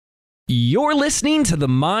You're listening to the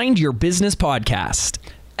Mind Your Business podcast,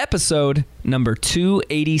 episode number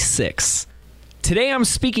 286. Today I'm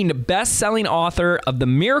speaking to best-selling author of The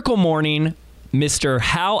Miracle Morning, Mr.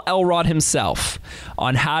 Hal Elrod himself,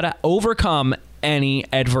 on how to overcome any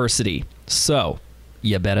adversity. So,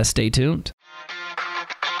 you better stay tuned.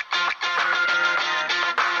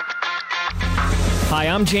 Hi,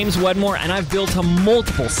 I'm James Wedmore, and I've built a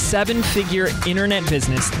multiple seven-figure internet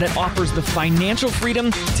business that offers the financial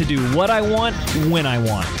freedom to do what I want, when I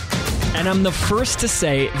want. And I'm the first to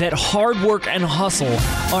say that hard work and hustle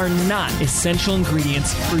are not essential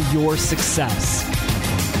ingredients for your success.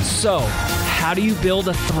 So, how do you build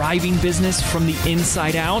a thriving business from the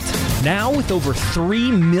inside out? Now with over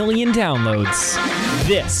 3 million downloads,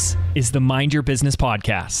 this is the Mind Your Business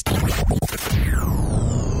podcast.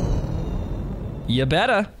 You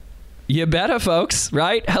better, folks,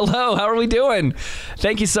 right? Hello, how are we doing?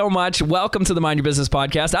 Thank you so much. Welcome to the Mind Your Business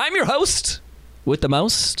podcast. I'm your host with the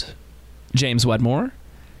most, James Wedmore.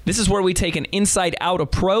 This is where we take an inside-out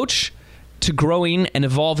approach to growing and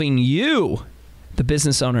evolving you, the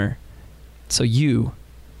business owner, so you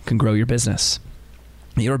can grow your business.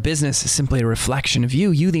 Your business is simply a reflection of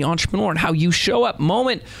you, the entrepreneur, and how you show up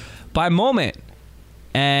moment by moment.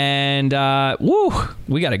 And,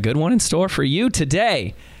 we got a good one in store for you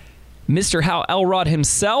today. Mr. Hal Elrod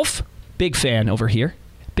himself, big fan over here,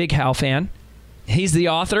 big Hal fan. He's the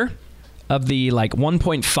author of the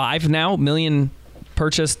 1.5 now million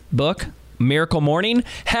purchased book, Miracle Morning.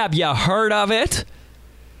 Have you heard of it?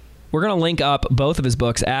 We're going to link up both of his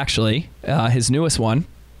books, actually, his newest one,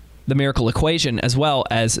 The Miracle Equation, as well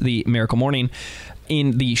as The Miracle Morning,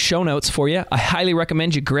 in the show notes for you. I highly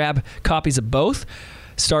recommend you grab copies of both.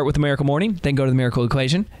 Start with The Miracle Morning, then go to The Miracle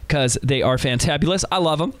Equation, because they are fantabulous. I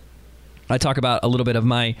love them. I talk about a little bit of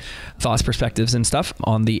my thoughts, perspectives, and stuff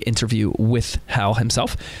on the interview with Hal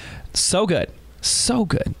himself. So good. So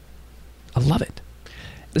good. I love it.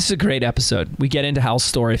 This is a great episode. We get into Hal's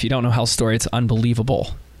story. If you don't know Hal's story, it's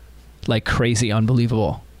unbelievable. Like crazy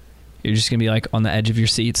unbelievable. You're just going to be on the edge of your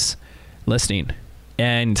seats listening.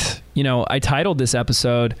 And, I titled this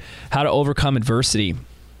episode, How to Overcome Adversity.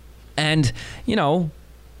 And,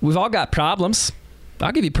 we've all got problems.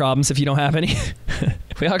 I'll give you problems if you don't have any.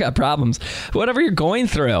 We all got problems. Whatever you're going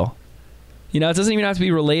through, it doesn't even have to be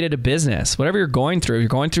related to business. Whatever you're going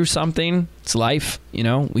through something. It's life.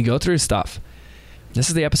 We go through stuff. This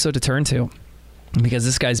is the episode to turn to because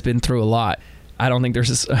this guy's been through a lot. I don't think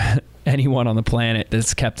there's anyone on the planet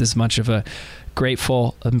that's kept as much of a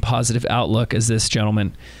grateful and positive outlook as this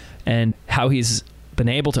gentleman, and how he's been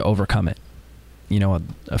able to overcome it.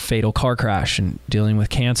 A fatal car crash and dealing with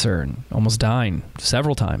cancer and almost dying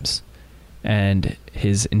several times. And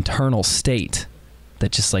his internal state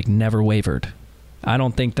that just never wavered. I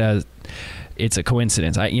don't think that it's a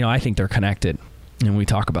coincidence. I think they're connected. And we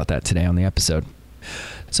talk about that today on the episode.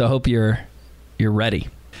 So I hope you're ready.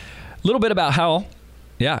 A little bit about Hal.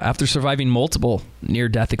 Yeah, after surviving multiple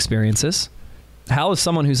near-death experiences, Hal is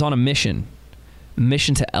someone who's on a mission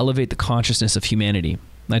to elevate the consciousness of humanity.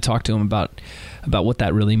 And I talked to him about what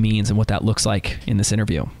that really means and what that looks like in this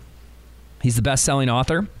interview. He's the best-selling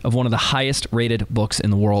author of one of the highest-rated books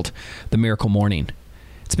in the world, The Miracle Morning.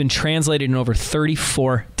 It's been translated in over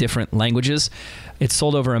 34 different languages. It's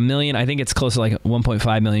sold over 1 million. I think it's close to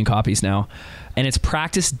 1.5 million copies now. And it's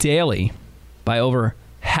practiced daily by over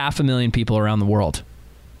 500,000 people around the world.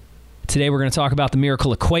 Today we're going to talk about the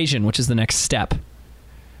Miracle Equation, which is the next step.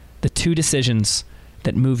 The 2 decisions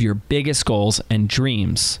that move your biggest goals and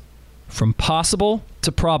dreams from possible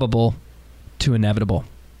to probable to inevitable.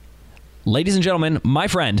 Ladies and gentlemen, my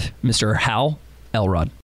friend, Mr. Hal Elrod.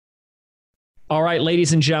 All right,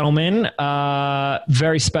 ladies and gentlemen,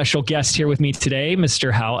 very special guest here with me today,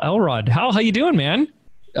 Mr. Hal Elrod. Hal, how you doing, man?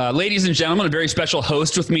 Ladies and gentlemen, a very special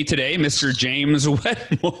host with me today, Mr. James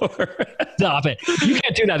Wedmore. Stop it. You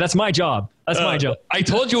can't do that. That's my job. My job. I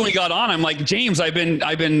told you when we got on, I'm like, James, I've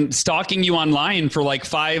been stalking you online for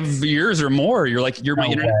 5 years or more. You're my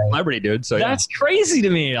internet celebrity, dude. So that's crazy to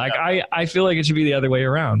me. I feel like it should be the other way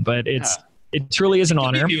around, but it truly is an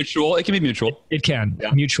honor. It can be mutual. It can.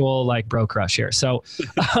 Yeah. Mutual, bro crush here. So,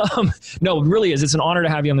 no, it really is. It's an honor to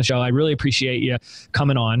have you on the show. I really appreciate you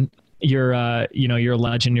coming on. You're a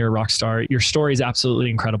legend. You're a rock star. Your story is absolutely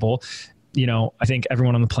incredible. I think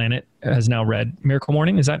everyone on the planet has now read Miracle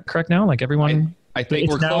Morning. Is that correct now? Everyone? I think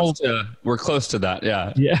we're close to that.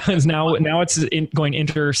 Yeah. Yeah. It's now it's going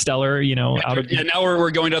interstellar, now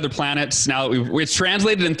we're going to other planets. Now it's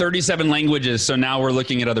translated in 37 languages. So now we're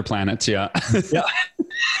looking at other planets. Yeah. Yeah.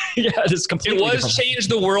 Yeah, it's completely It was changed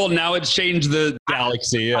the world. Now it's changed the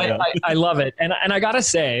galaxy. Yeah. I love it. And I got to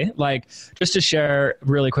say, like, just to share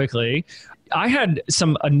really quickly, I had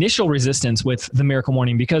some initial resistance with the Miracle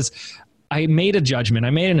Morning because I made a judgment. I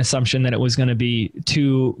made an assumption that it was going to be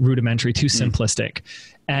too rudimentary, too simplistic.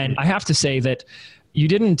 And I have to say that you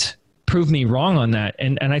didn't prove me wrong on that.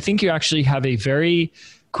 And I think you actually have a very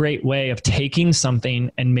great way of taking something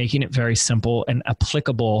and making it very simple and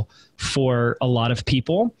applicable for a lot of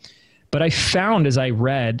people. But I found as I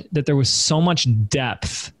read that there was so much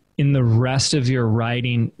depth in the rest of your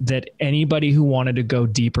writing that anybody who wanted to go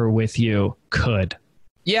deeper with you could.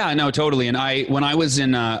 Yeah, no, totally. And when I was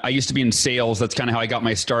I used to be in sales. That's kind of how I got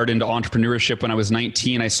my start into entrepreneurship. When I was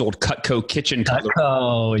 19, I sold Cutco kitchen cutlery.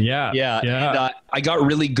 Oh, yeah. Yeah. And, I got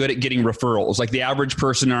really good at getting referrals. Like the average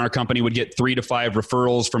person in our company would get 3 to 5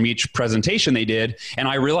 referrals from each presentation they did. And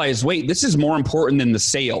I realized, wait, this is more important than the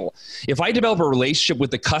sale. If I develop a relationship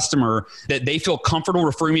with the customer that they feel comfortable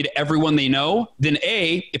referring me to everyone they know, then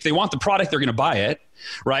A, if they want the product, they're going to buy it.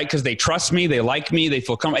 Right? Because they trust me, they like me, they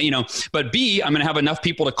feel comfortable, but B, I'm going to have enough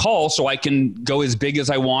people to call so I can go as big as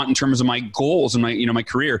I want in terms of my goals and my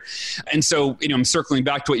career. And so, I'm circling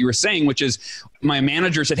back to what you were saying, which is my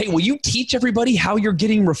manager said, hey, will you teach everybody how you're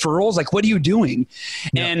getting referrals? Like, what are you doing?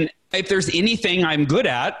 Yep. And if there's anything I'm good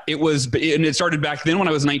at, and it started back then when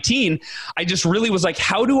I was 19, I just really was like,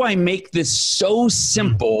 how do I make this so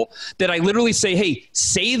simple that I literally say, hey,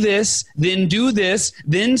 say this, then do this,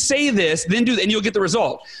 then say this, then do that, and you'll get the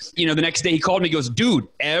result. The next day he called me, he goes, dude,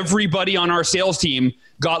 everybody on our sales team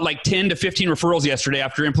got like 10 to 15 referrals yesterday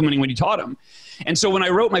after implementing what you taught them. And so when I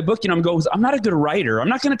wrote my book, I'm not a good writer. I'm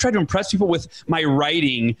not going to try to impress people with my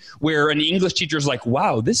writing where an English teacher is like,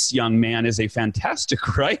 wow, this young man is a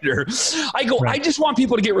fantastic writer. I go, right. I just want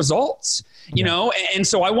people to get results, And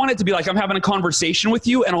so I want it to be like, I'm having a conversation with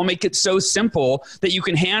you and I'll make it so simple that you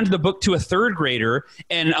can hand the book to a 3rd grader.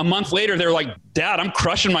 And a month later, they're like, Dad, I'm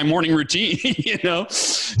crushing my morning routine,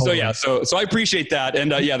 So yeah, so I appreciate that.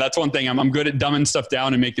 And that's one thing. I'm good at dumbing stuff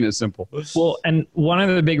down and making it simple. Well, and one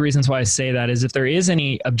of the big reasons why I say that is if there is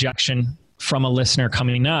any objection from a listener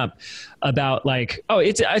coming up about like,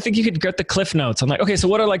 I think you could get the Cliff Notes. I'm like, okay, so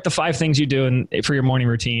what are like the 5 things you do for your morning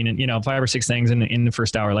routine? And 5 or 6 things in the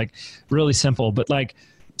first hour, like really simple. But like,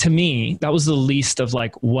 to me, that was the least of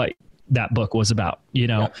like what that book was about,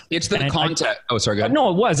 Yeah. It's the content. Sorry, go ahead. No,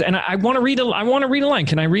 it was. And I want to read a line.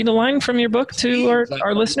 Can I read a line from your book to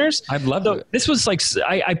our listeners? I'd love to. This was like,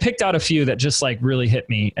 I picked out a few that just like really hit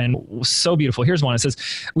me and was so beautiful. Here's one. It says,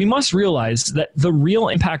 we must realize that the real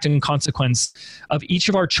impact and consequence of each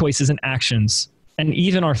of our choices and actions, and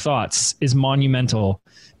even our thoughts, is monumental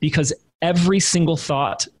because every single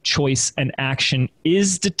thought, choice, and action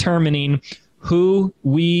is determining who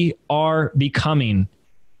we are becoming,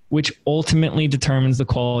 which ultimately determines the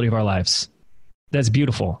quality of our lives. That's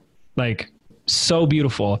beautiful. Like, so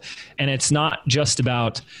beautiful. And it's not just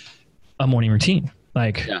about a morning routine.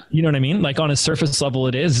 Like, You know what I mean? Like on a surface level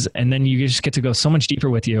it is. And then you just get to go so much deeper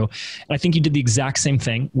with you. And I think you did the exact same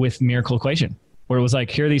thing with Miracle Equation, where it was like,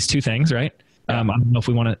 here are these 2 things, right? I don't know if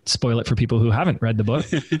we want to spoil it for people who haven't read the book,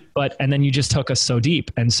 and then you just took us so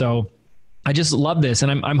deep. And so I just love this.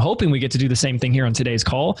 And I'm hoping we get to do the same thing here on today's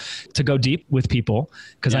call, to go deep with people,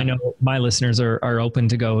 because I know my listeners are open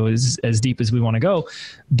to go as deep as we want to go.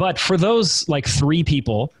 But for those like 3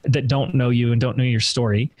 people that don't know you and don't know your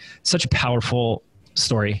story, such a powerful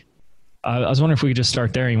story. I was wondering if we could just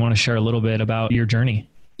start there. You want to share a little bit about your journey?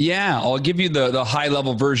 Yeah, I'll give you the high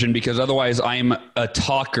level version because otherwise I'm a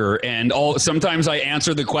talker and sometimes I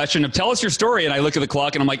answer the question of tell us your story and I look at the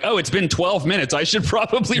clock and I'm like, oh, it's been 12 minutes. I should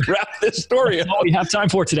probably wrap this story up. That's all we have time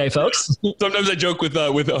for today, folks. Sometimes I joke with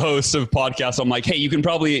a host of podcasts. I'm like, hey, you can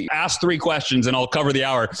probably ask 3 questions and I'll cover the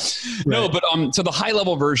hour. Right. No, but so the high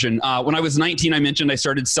level version, when I was 19, I mentioned I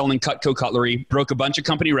started selling Cutco cutlery, broke a bunch of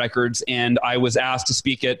company records, and I was asked to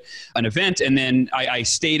speak at an event. And then I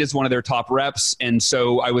stayed as one of their top reps. And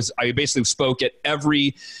so I basically spoke at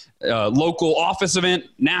every local office event,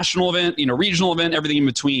 national event, regional event, everything in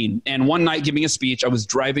between. And one night giving a speech, I was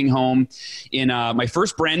driving home in my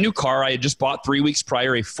first brand new car. I had just bought 3 weeks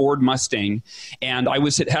prior, a Ford Mustang, and I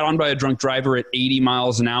was hit head on by a drunk driver at 80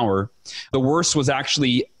 miles an hour. The worst was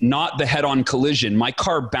actually not the head-on collision. My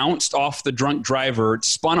car bounced off the drunk driver,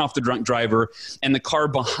 spun off the drunk driver, and the car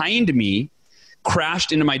behind me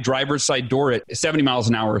crashed into my driver's side door at 70 miles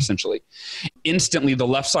an hour, essentially. Instantly, the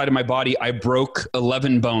left side of my body, I broke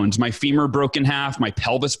 11 bones. My femur broke in half, my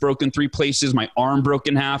pelvis broke in 3 places, my arm broke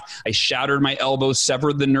in half. I shattered my elbow,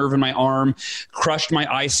 severed the nerve in my arm, crushed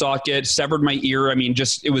my eye socket, severed my ear. I mean,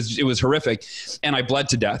 just, it was horrific. And I bled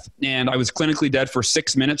to death. And I was clinically dead for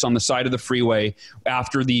 6 minutes on the side of the freeway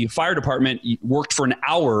after the fire department worked for an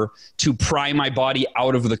hour to pry my body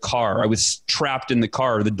out of the car. I was trapped in the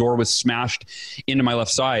car. The door was smashed into my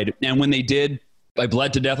left side. And when they did, I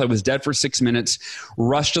bled to death. I was dead for 6 minutes,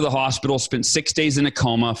 rushed to the hospital, spent 6 days in a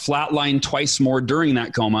coma, flatlined twice more during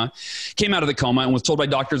that coma, came out of the coma and was told by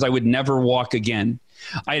doctors I would never walk again.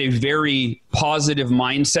 I had a very positive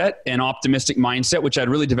mindset and optimistic mindset, which I'd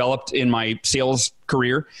really developed in my sales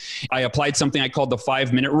career. I applied something I called the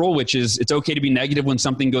 5-minute rule, which is it's okay to be negative when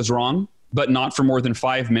something goes wrong, but not for more than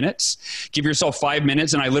 5 minutes. Give yourself 5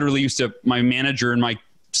 minutes. And I literally my manager in my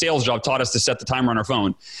sales job taught us to set the timer on our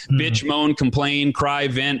phone. Bitch, moan, complain, cry,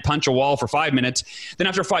 vent, punch a wall for 5 minutes. Then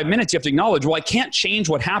after 5 minutes, you have to acknowledge, well, I can't change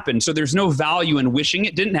what happened. So there's no value in wishing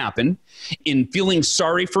it didn't happen, in feeling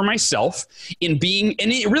sorry for myself, in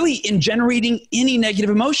generating any negative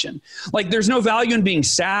emotion. Like there's no value in being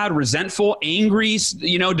sad, resentful, angry,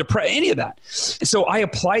 depressed, any of that. So I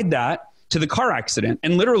applied that to the car accident,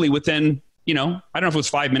 and literally within, I don't know if it was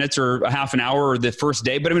 5 minutes or a half an hour or the first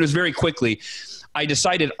day, but it was very quickly. I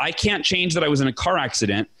decided I can't change that I was in a car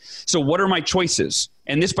accident. So what are my choices?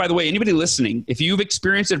 And this, by the way, anybody listening, if you've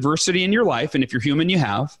experienced adversity in your life, and if you're human, you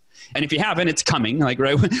have, and if you haven't, it's coming. Like,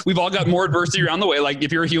 right? We've all got more adversity around the way. Like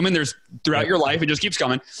if you're a human, there's throughout your life, it just keeps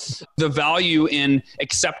coming. The value in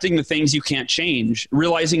accepting the things you can't change,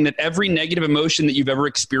 realizing that every negative emotion that you've ever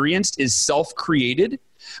experienced is self-created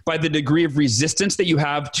by the degree of resistance that you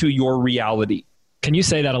have to your reality. Can you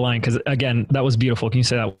say that line? Because again, that was beautiful. Can you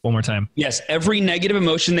say that one more time? Yes. Every negative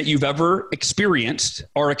emotion that you've ever experienced,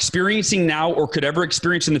 are experiencing now, or could ever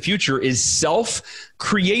experience in the future is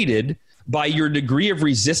self-created by your degree of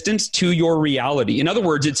resistance to your reality. In other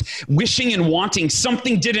words, it's wishing and wanting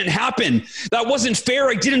something didn't happen. That wasn't fair.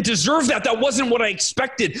 I didn't deserve that. That wasn't what I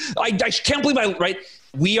expected. I can't believe right?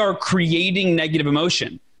 We are creating negative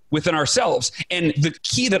emotion within ourselves. And the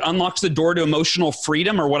key that unlocks the door to emotional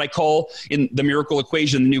freedom, or what I call in the Miracle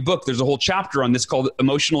Equation, the new book, there's a whole chapter on this called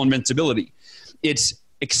emotional invincibility. It's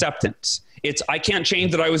acceptance. It's, I can't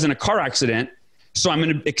change that I was in a car accident, so I'm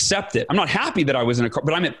going to accept it. I'm not happy that I was in a car,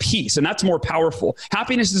 but I'm at peace. And that's more powerful.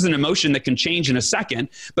 Happiness is an emotion that can change in a second,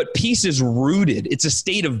 but peace is rooted. It's a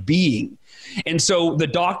state of being. And so the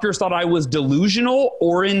doctors thought I was delusional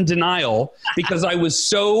or in denial because I was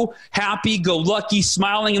so happy-go-lucky,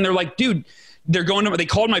 smiling. And they're like, dude, they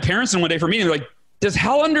called my parents in one day for a meeting. They're like, does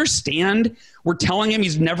Hal understand we're telling him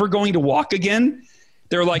he's never going to walk again?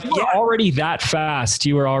 They're like, you were already that fast.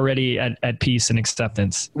 You were already at peace and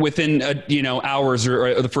acceptance. Within, hours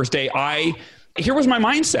or the first day, here was my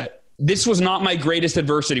mindset. This was not my greatest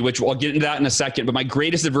adversity, which I'll get into that in a second, but my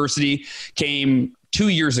greatest adversity came 2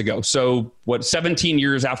 years ago. So 17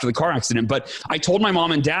 years after the car accident. But I told my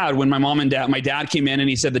mom and dad when my dad came in and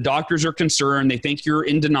he said, the doctors are concerned. They think you're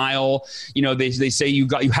in denial. They say you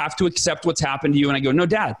have to accept what's happened to you. And I go, no,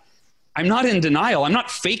 Dad, I'm not in denial. I'm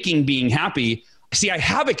not faking being happy. See, I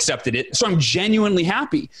have accepted it. So I'm genuinely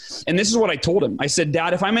happy. And this is what I told him. I said,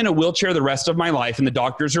 Dad, if I'm in a wheelchair the rest of my life and the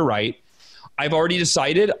doctors are right, I've already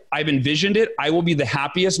decided, I've envisioned it. I will be the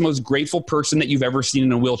happiest, most grateful person that you've ever seen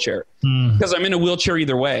in a wheelchair because I'm in a wheelchair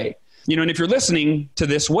either way. And if you're listening to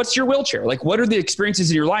this, what's your wheelchair? Like, what are the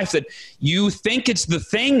experiences in your life that you think it's the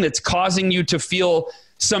thing that's causing you to feel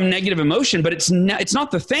some negative emotion, but it's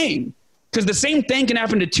not the thing, because the same thing can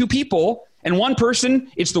happen to two people. And one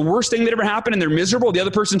person, it's the worst thing that ever happened and they're miserable. The other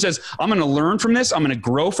person says, I'm going to learn from this. I'm going to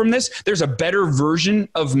grow from this. There's a better version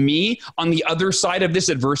of me on the other side of this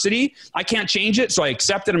adversity. I can't change it, so I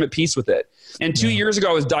accept it. I'm at peace with it. And 2 years ago,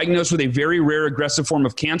 I was diagnosed with a very rare aggressive form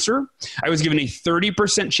of cancer. I was given a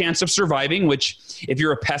 30% chance of surviving, which if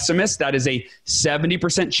you're a pessimist, that is a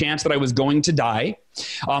 70% chance that I was going to die.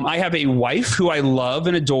 I have a wife who I love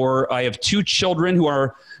and adore. I have 2 children who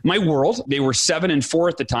are my world. They were 7 and 4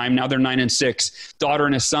 at the time. Now they're 9 and 6, daughter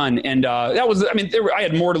and a son. And I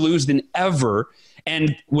had more to lose than ever.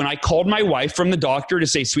 And when I called my wife from the doctor to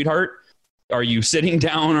say, sweetheart, are you sitting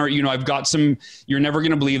down? Or, I've got you're never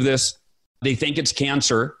going to believe this. They think it's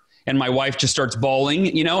cancer. And my wife just starts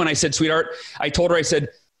bawling, and I said, sweetheart, I told her, I said,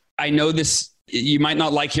 I know this, you might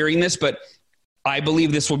not like hearing this, but I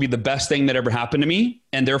believe this will be the best thing that ever happened to me,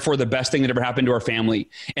 and therefore the best thing that ever happened to our family.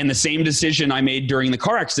 And the same decision I made during the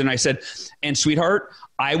car accident, I said, and sweetheart,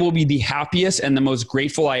 I will be the happiest and the most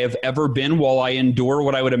grateful I have ever been while I endure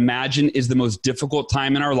what I would imagine is the most difficult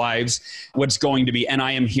time in our lives, what's going to be. And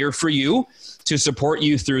I am here for you to support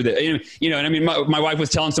you through the, and I mean, my wife was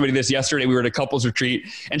telling somebody this yesterday. We were at a couples retreat,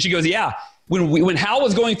 and she goes, yeah, when Hal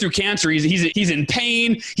was going through cancer, he's in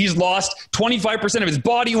pain. He's lost 25% of his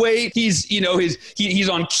body weight. He's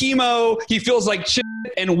on chemo. He feels like shit,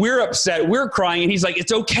 and we're upset. We're crying, and he's like,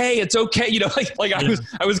 "It's okay. It's okay."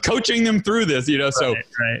 I was coaching them through this. So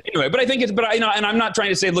anyway, but I think and I'm not trying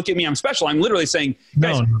to say, "Look at me, I'm special." I'm literally saying,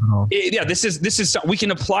 guys, no. This is we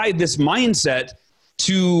can apply this mindset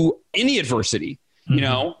to any adversity.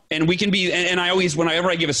 And we can be, and I always, whenever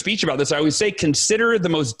I give a speech about this, I always say, consider the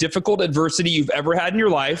most difficult adversity you've ever had in your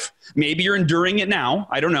life. Maybe you're enduring it now.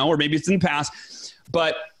 I don't know, or maybe it's in the past,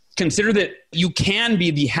 but consider that you can be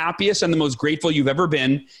the happiest and the most grateful you've ever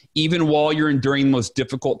been, even while you're enduring the most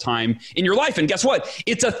difficult time in your life. And guess what?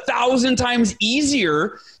 It's 1,000 times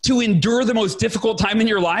easier to endure the most difficult time in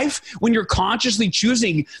your life when you're consciously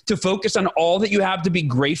choosing to focus on all that you have to be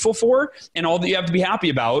grateful for and all that you have to be happy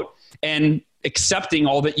about, and accepting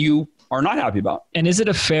all that you are not happy about. And is it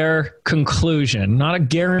a fair conclusion, not a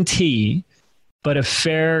guarantee, but a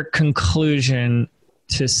fair conclusion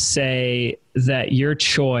to say that your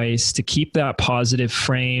choice to keep that positive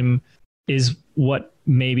frame is what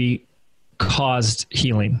maybe caused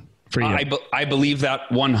healing for you? I believe that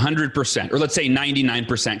 100%, or let's say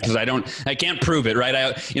 99%, because I can't prove it, right?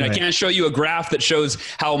 I can't show you a graph that shows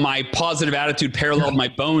how my positive attitude paralleled my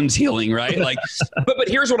bones healing, right? But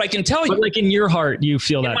here's what I can tell you. But in your heart, you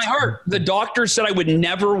feel that. In my heart, the doctor said I would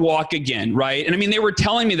never walk again, right? And I mean, they were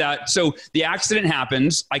telling me that. So the accident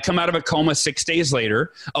happens. I come out of a coma 6 days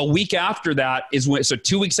later. A week after that so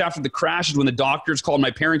 2 weeks after the crash is when the doctors called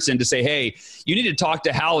my parents in to say, hey, you need to talk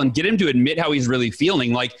to Hal and get him to admit how he's really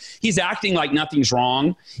feeling. He's acting like nothing's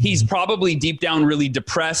wrong. He's probably deep down really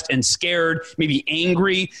depressed and scared, maybe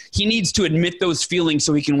angry. He needs to admit those feelings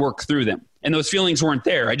so he can work through them. And those feelings weren't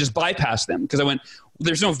there. I just bypassed them because I went,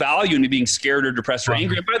 there's no value in me being scared or depressed or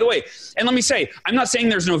angry. And by the way, and let me say, I'm not saying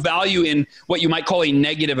there's no value in what you might call a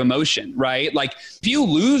negative emotion, right? If you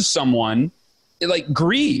lose someone,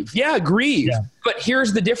 grieve. Yeah, grieve. Yeah. But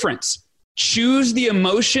here's the difference. Choose the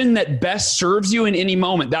emotion that best serves you in any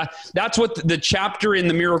moment. That's what the chapter in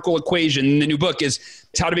the Miracle Equation in the new book is.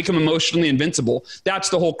 It's how to become emotionally invincible. That's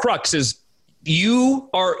the whole crux is you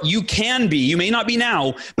can be, you may not be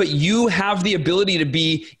now, but you have the ability to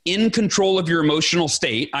be in control of your emotional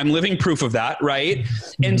state. I'm living proof of that, right?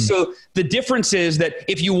 Mm-hmm. And so the difference is that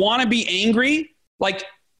if you want to be angry,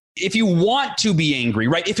 if you want to be angry,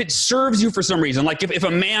 right? If it serves you for some reason, if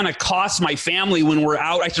a man accosts my family when we're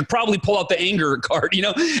out, I should probably pull out the anger card,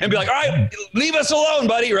 and be like, all right, leave us alone,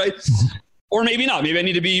 buddy, right? Or maybe not. Maybe I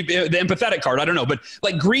need to be the empathetic card. I don't know. But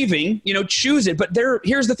grieving, choose it. But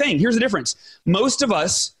here's the thing. Here's the difference. Most of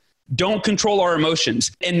us don't control our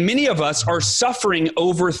emotions. And many of us are suffering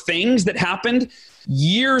over things that happened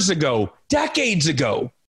years ago, decades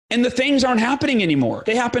ago. And the things aren't happening anymore.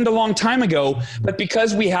 They happened a long time ago, but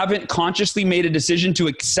because we haven't consciously made a decision to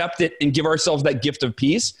accept it and give ourselves that gift of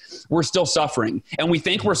peace, we're still suffering. And we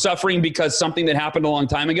think we're suffering because something that happened a long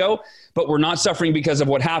time ago, but we're not suffering because of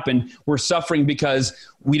what happened. We're suffering because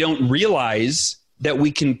we don't realize that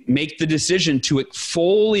we can make the decision to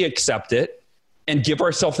fully accept it and give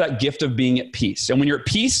ourselves that gift of being at peace. And when you're at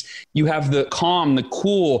peace, you have the calm, the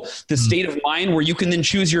cool, the state of mind where you can then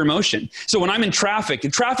choose your emotion. So when I'm in traffic,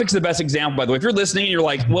 and traffic's the best example, by the way. If you're listening and you're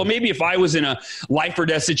like, well, maybe if I was in a life or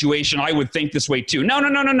death situation, I would think this way too.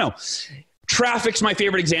 No. Traffic's my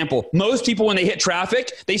favorite example. Most people, when they hit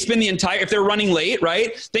traffic, they spend if they're running late,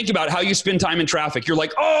 right? Think about how you spend time in traffic. You're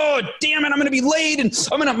like, oh, damn it, I'm going to be late,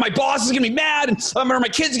 and my boss is going to be mad, and my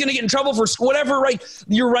kid's going to get in trouble for whatever, right?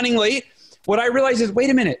 You're running late. What I realized is, wait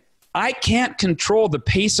a minute, I can't control the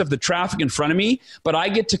pace of the traffic in front of me, but I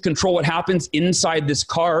get to control what happens inside this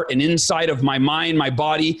car and inside of my mind, my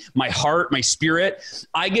body, my heart, my spirit.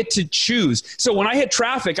 I get to choose. So when I hit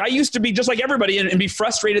traffic, I used to be just like everybody and be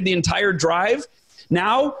frustrated the entire drive.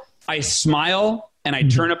 Now I smile and I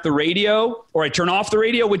turn up the radio or I turn off the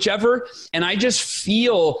radio, whichever, and I just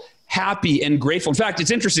feel happy and grateful. In fact,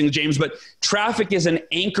 it's interesting, James, but traffic is an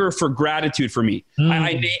anchor for gratitude for me. When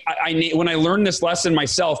I learned this lesson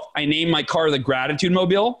myself, I named my car the Gratitude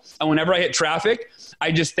Mobile. And whenever I hit traffic,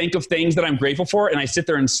 I just think of things that I'm grateful for. And I sit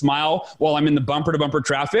there and smile while I'm in the bumper to bumper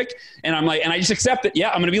traffic. And I'm like, and I just accept it.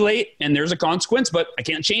 Yeah, I'm going to be late and there's a consequence, but I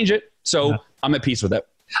can't change it. So I'm at peace with it.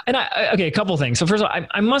 And a couple things. So first of all,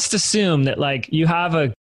 I must assume that you have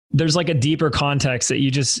a there's like a deeper context that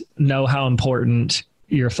you just know how important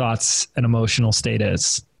your thoughts and emotional state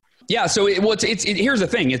is. Yeah. So here's the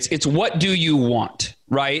thing. It's what do you want?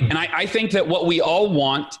 Right. And I think that what we all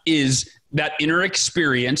want is that inner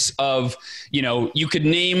experience of, you could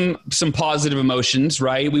name some positive emotions,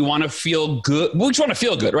 right? We want to feel good. We just want to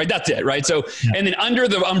feel good, right? That's it, right? So, and then under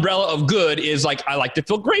the umbrella of good is like, I like to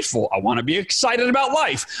feel grateful. I want to be excited about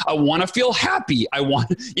life. I want to feel happy. I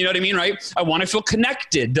want, you know what I mean, right? I want to feel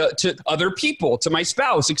connected to other people, to my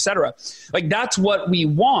spouse, etc. Like that's what we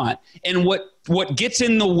want. And what gets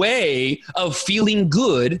in the way of feeling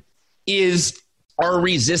good is our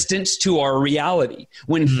resistance to our reality.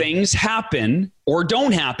 When things happen or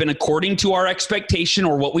don't happen according to our expectation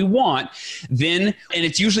or what we want, then, and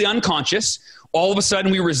it's usually unconscious, all of a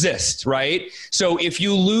sudden we resist, right? So if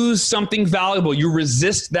you lose something valuable, you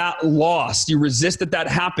resist that loss, you resist that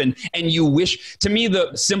happened, and you wish, to me,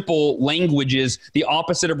 the simple language is the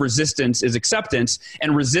opposite of resistance is acceptance,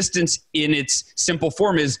 and resistance in its simple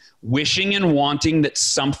form is wishing and wanting that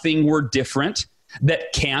something were different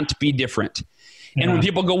that can't be different. And when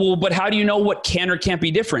people go, well, but how do you know what can or can't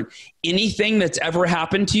be different? Anything that's ever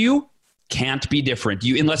happened to you can't be different.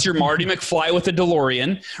 Unless you're Marty McFly with a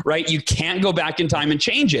DeLorean, right? You can't go back in time and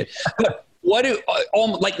change it. But like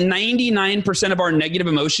 99% of our negative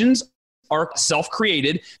emotions are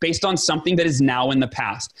self-created based on something that is now in the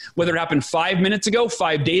past. Whether it happened 5 minutes ago,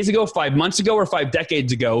 5 days ago, 5 months ago, or 5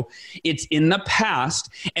 decades ago, it's in the past.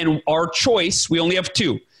 And our choice, we only have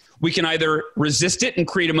two. We can either resist it and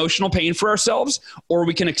create emotional pain for ourselves, or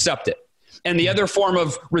we can accept it. And the other form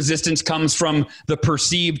of resistance comes from the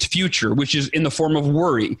perceived future, which is in the form of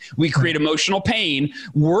worry. We create emotional pain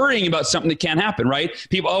worrying about something that can't happen, right?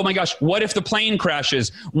 People, oh my gosh, what if the plane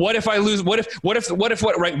crashes? What if I lose? What if,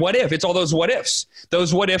 right? What if? It's all those what ifs.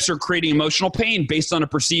 Those what ifs are creating emotional pain based on a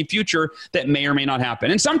perceived future that may or may not happen.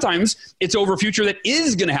 And sometimes it's over a future that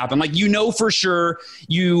is going to happen. Like, for sure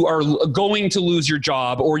you are going to lose your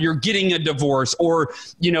job, or you're getting a divorce, or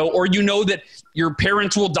that your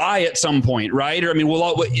parents will die at some point, right? Or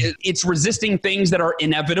it's resisting things that are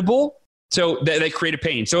inevitable, so they create a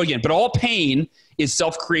pain. So again, but all pain is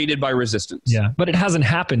self-created by resistance. Yeah, but it hasn't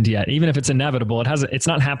happened yet. Even if it's inevitable, it's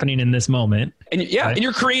not happening in this moment. And right? And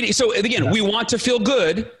you're creating. So again, we want to feel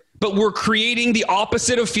good, but we're creating the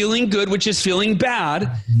opposite of feeling good, which is feeling bad.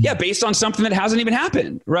 Yeah, based on something that hasn't even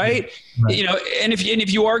happened, right? Right. And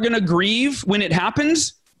if you are going to grieve when it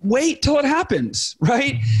happens, wait till it happens,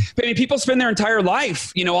 right? I mean, people spend their entire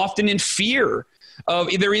life, often in fear of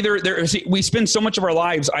we spend so much of our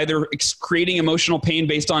lives either creating emotional pain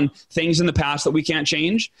based on things in the past that we can't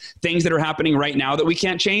change, things that are happening right now that we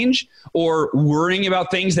can't change, or worrying about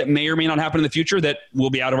things that may or may not happen in the future that will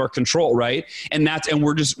be out of our control, right? And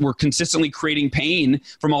we're consistently creating pain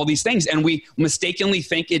from all these things. And we mistakenly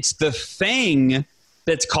think it's the thing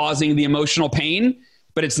that's causing the emotional pain,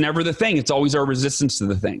 but it's never the thing. It's always our resistance to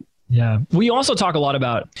the thing. Yeah. We also talk a lot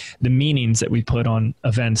about the meanings that we put on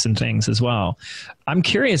events and things as well. I'm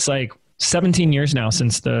curious, like 17 years now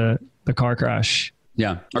since the car crash.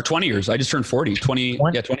 Yeah. Or 20 years. I just turned 40. 20.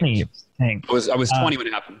 Yeah, 20. Dang. I was 20 when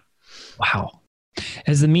it happened. Wow.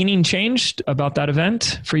 Has the meaning changed about that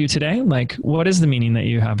event for you today? Like, what is the meaning that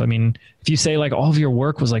you have? I mean, if you say like all of your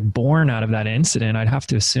work was like born out of that incident, I'd have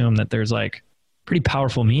to assume that there's like pretty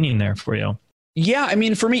powerful meaning there for you. Yeah. I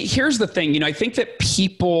mean, for me, here's the thing. I think that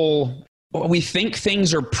we think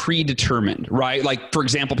things are predetermined, right? Like, for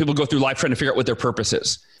example, people go through life trying to figure out what their purpose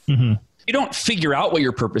is. Mm-hmm. You don't figure out what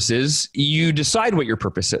your purpose is. You decide what your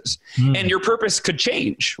purpose is. And your purpose could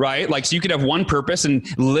change, right? Like, so you could have one purpose and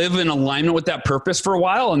live in alignment with that purpose for a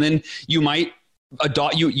while. And then you might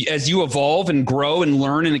as you evolve and grow and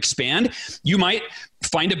learn and expand, you might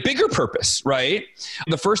find a bigger purpose, right?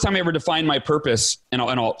 The first time I ever defined my purpose, and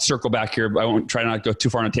I'll circle back here, I won't try to not go too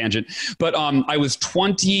far on a tangent, but I was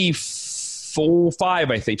 24,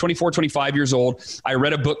 25 years old. I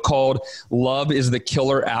read a book called Love is the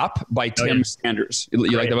Killer App by Tim Sanders.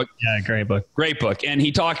 You like that book? Yeah, great book. Great book. And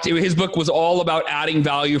his book was all about adding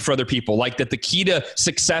value for other people. Like that the key to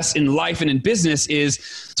success in life and in business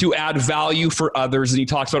is to add value for others. And he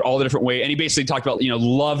talks about all the different ways. And he basically talked about,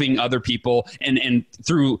 loving other people. And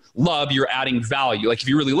through love, you're adding value. Like if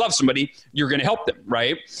you really love somebody, you're going to help them,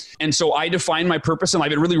 right? And so I defined my purpose in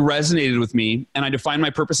life. It really resonated with me. And I defined my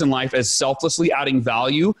purpose in life as selflessly adding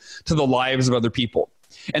value to the lives of other people.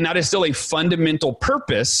 And that is still a fundamental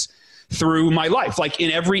purpose through my life. Like in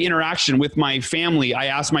every interaction with my family, I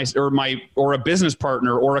ask or a business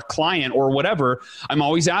partner or a client or whatever, I'm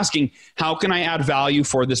always asking, how can I add value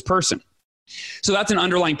for this person? So that's an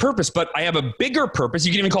underlying purpose, but I have a bigger purpose.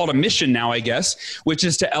 You can even call it a mission now, I guess, which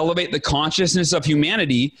is to elevate the consciousness of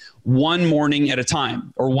humanity one morning at a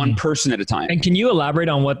time, or one person at a time. And can you elaborate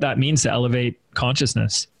on what that means to elevate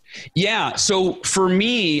consciousness? Yeah. So for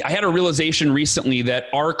me, I had a realization recently that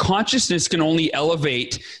our consciousness can only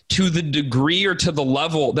elevate to the degree or to the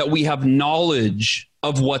level that we have knowledge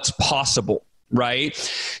of what's possible, right?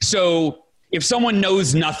 So if someone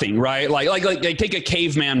knows nothing, right? Like take a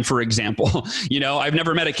caveman, for example. I've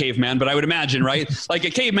never met a caveman, but I would imagine, right? Like a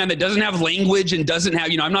caveman that doesn't have language and doesn't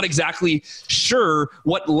have, I'm not exactly sure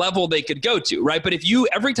what level they could go to, right? But if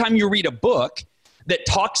every time you read a book that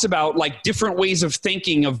talks about like different ways of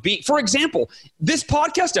thinking, of being, for example, this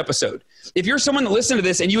podcast episode, if you're someone that listens to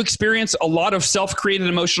this and you experience a lot of self-created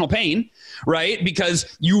emotional pain, right?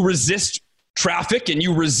 Because you resist traffic and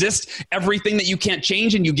you resist everything that you can't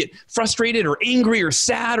change, and you get frustrated or angry or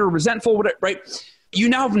sad or resentful, whatever, right? You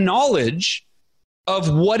now have knowledge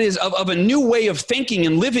of what is of a new way of thinking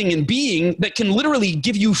and living and being that can literally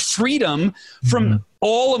give you freedom from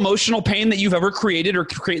all emotional pain that you've ever created or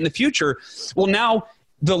create in the future. Well, now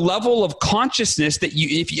the level of consciousness that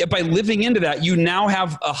if by living into that, you now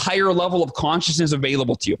have a higher level of consciousness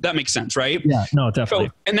available to you. That makes sense, right? Yeah, no, definitely.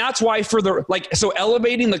 So, and that's why so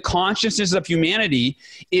elevating the consciousness of humanity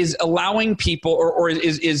is allowing people or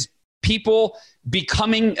is people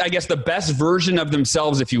becoming, I guess, the best version of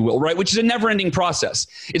themselves, if you will, right? Which is a never ending process.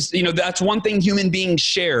 It's, that's one thing human beings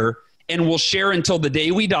share and will share until the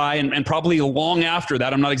day we die. And probably long after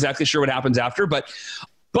that. I'm not exactly sure what happens after, but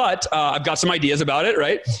I've got some ideas about it,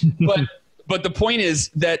 right? But the point is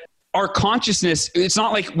that our consciousness, it's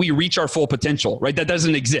not like we reach our full potential, right? That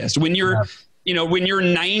doesn't exist. When you're, when you're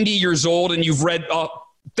 90 years old and you've read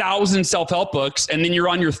 1,000 self-help books, and then you're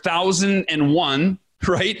on your 1,001,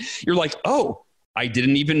 right? You're like, oh, I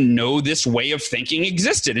didn't even know this way of thinking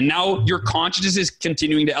existed. And now your consciousness is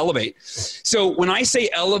continuing to elevate. So when I say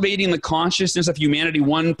elevating the consciousness of humanity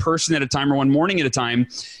one person at a time or one morning at a time,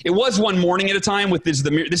 it was one morning at a time with this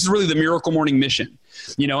is really the Miracle Morning Mission.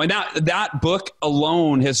 And that book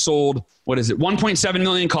alone has sold, 1.7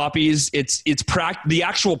 million copies. It's the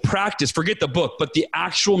actual practice, forget the book, but the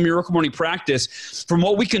actual Miracle Morning practice, from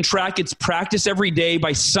what we can track, it's practiced every day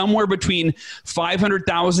by somewhere between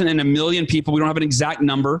 500,000 and 1 million people. We don't have an exact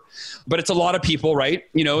number, but it's a lot of people, right?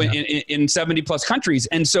 In 70 plus countries.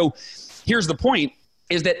 And so here's the point,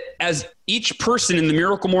 is that as each person in the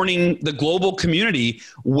Miracle Morning, the global community,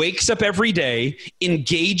 wakes up every day,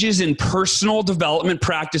 engages in personal development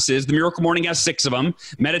practices, the Miracle Morning has 6 of them: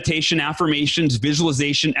 meditation, affirmations,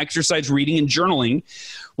 visualization, exercise, reading, and journaling.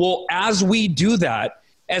 Well, as we do that,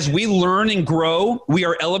 as we learn and grow, we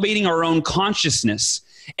are elevating our own consciousness.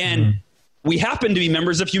 And we happen to be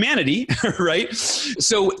members of humanity, right?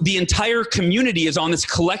 So the entire community is on this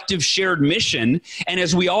collective shared mission. And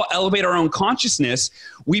as we all elevate our own consciousness,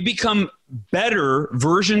 we become better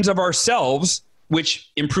versions of ourselves, which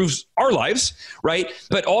improves our lives, right?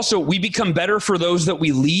 But also we become better for those that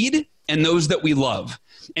we lead and those that we love.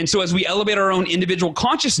 And so as we elevate our own individual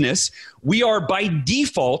consciousness, we are by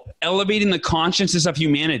default elevating the consciousness of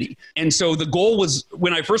humanity. And so the goal was,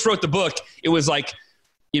 when I first wrote the book, it was like,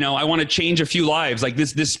 I want to change a few lives. Like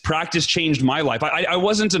this practice changed my life. I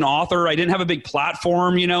wasn't an author. I didn't have a big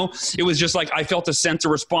platform, It was just like I felt a sense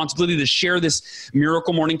of responsibility to share this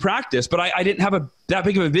Miracle Morning practice, but I didn't have that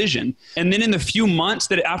big of a vision. And then in the few months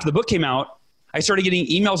that after the book came out, I started getting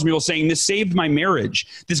emails from people saying, this saved my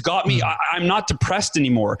marriage. This got me, I'm not depressed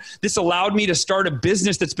anymore. This allowed me to start a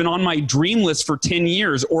business that's been on my dream list for 10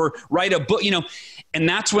 years, or write a book, And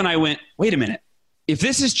that's when I went, wait a minute. If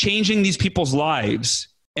this is changing these people's lives,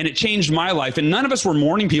 and it changed my life, and none of us were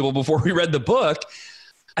morning people before we read the book,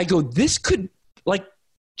 I go, this could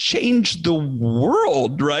change the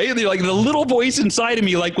world, right? The little voice inside of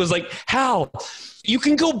me was like, Hal, you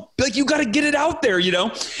can go, you got to get it out there,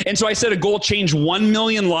 And so I set a goal, change 1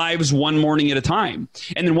 million lives one morning at a time.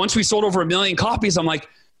 And then once we sold over 1 million copies, I'm like,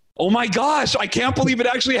 oh my gosh, I can't believe it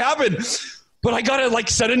actually happened. But I got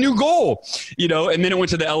to set a new goal, and then it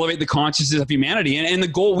went to elevate the consciousness of humanity. And the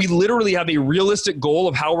goal, we literally have a realistic goal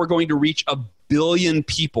of how we're going to reach 1 billion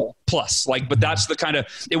people plus. But that's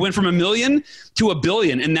it went from 1 million to 1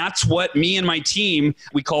 billion. And that's what me and my team,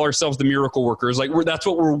 we call ourselves the miracle workers. That's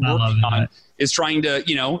what we're working on, is trying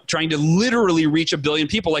to literally reach 1 billion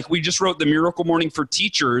people. We just wrote the Miracle Morning for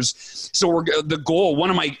teachers. So the goal,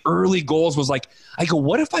 one of my early goals was I go,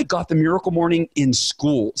 what if I got the Miracle Morning in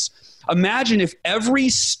schools? Imagine if every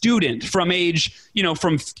student from age,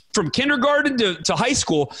 from kindergarten to high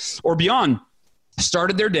school or beyond,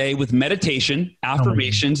 started their day with meditation,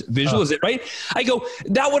 affirmations, visualization, right? I go,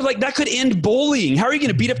 that could end bullying. How are you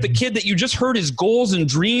going to beat up the kid that you just heard his goals and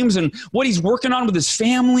dreams and what he's working on with his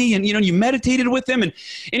family? And, you meditated with him. And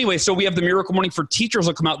anyway, so we have the Miracle Morning for Teachers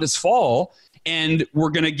will come out this fall. And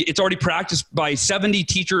it's already practiced by 70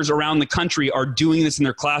 teachers around the country are doing this in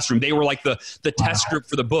their classroom. They were like the test group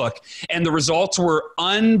for the book. And the results were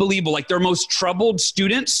unbelievable. Like their most troubled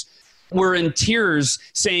students were in tears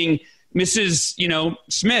saying, Mrs.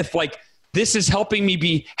 Smith, like, this is helping me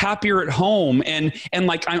be happier at home. And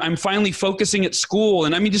like, I'm finally focusing at school.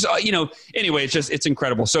 And I mean, just, anyway, it's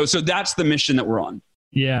incredible. So that's the mission that we're on.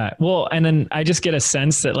 Yeah. Well, and then I just get a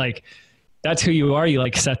sense that like, that's who you are. You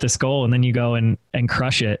like set this goal and then you go and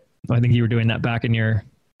crush it. I think you were doing that back in your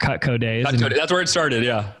Cutco days. That's where it started.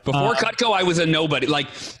 Yeah. Before Cutco, I was a nobody. Like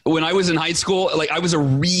when I was in high school, like I was a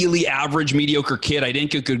really average, mediocre kid. I didn't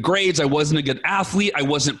get good grades. I wasn't a good athlete. I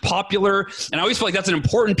wasn't popular. And I always feel like that's an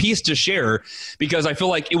important piece to share because I feel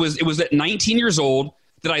like it was at 19 years old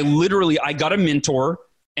that I got a mentor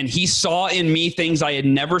and he saw in me things I had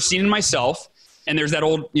never seen in myself. And there's that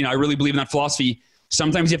old, I really believe in that philosophy.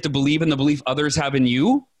 Sometimes you have to believe in the belief others have in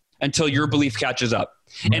you until your belief catches up.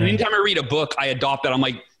 Right. And anytime I read a book, I adopt that. I'm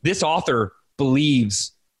like, this author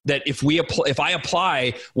believes that if I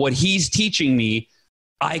apply what he's teaching me,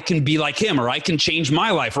 I can be like him, or I can change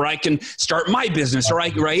my life, or I can start my business,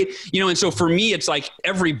 right? And so for me, it's like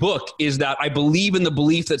every book is that I believe in the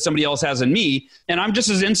belief that somebody else has in me, and I'm just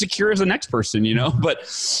as insecure as the next person, But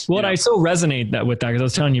I so resonate with that because I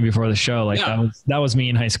was telling you before the show, like that was me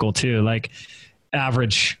in high school too, like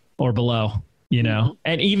average or below,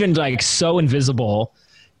 and even like so invisible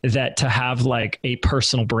that to have like a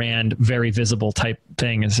personal brand, very visible type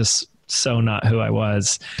thing is just so not who I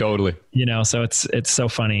was. Totally. So it's so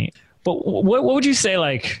funny. But what would you say,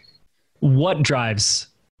 like, what drives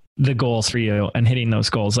the goals for you and hitting those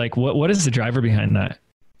goals? Like what is the driver behind that?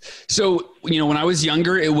 So, when I was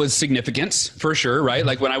younger, it was significance for sure, right?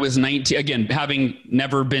 Like when I was 19, again, having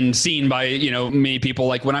never been seen by, many people,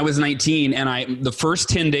 like when I was 19 and the first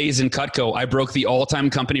 10 days in Cutco, I broke the all-time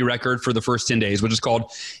company record for the first 10 days, which is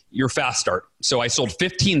called your fast start. So I sold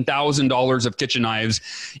 $15,000 of kitchen knives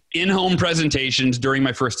in-home presentations during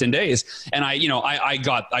my first 10 days. And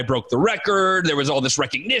I broke the record. There was all this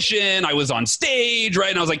recognition. I was on stage, right?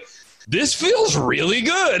 And I was like, this feels really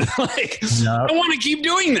good. I want to keep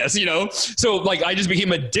doing this, So like, I just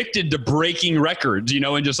became addicted to breaking records,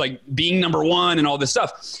 and just like being number one and all this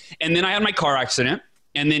stuff. And then I had my car accident.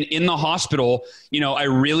 And then in the hospital, I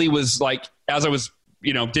really was like, as I was,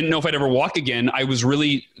 didn't know if I'd ever walk again. I was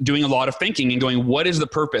really doing a lot of thinking and going, what is the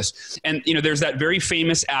purpose? And, there's that very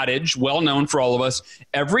famous adage, well known for all of us,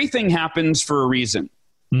 everything happens for a reason.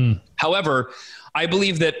 However, I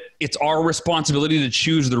believe that it's our responsibility to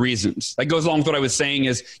choose the reasons. That goes along with what I was saying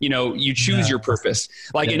is, you choose your purpose.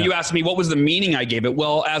 And you asked me, what was the meaning I gave it?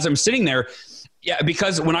 Well, as I'm sitting there,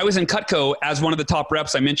 because when I was in Cutco, as one of the top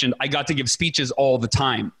reps I mentioned, I got to give speeches all the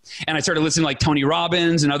time. And I started listening to like Tony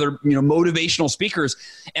Robbins and other, motivational speakers.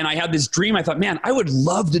 And I had this dream. I thought, man, I would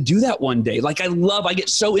love to do that one day. Like I get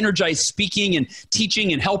so energized speaking and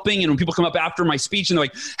teaching and helping. And when people come up after my speech and they're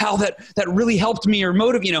like, how that really helped me or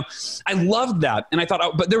motivate, I loved that. And I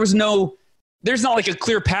thought, but there's not like a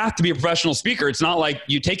clear path to be a professional speaker. It's not like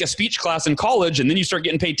you take a speech class in college and then you start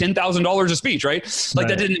getting paid $10,000 a speech, right?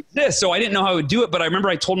 That didn't exist. So I didn't know how I would do it. But I remember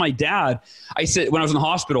I told my dad, I said, when I was in the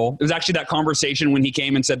hospital, it was actually that conversation when he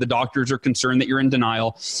came and said, the doctors are concerned that you're in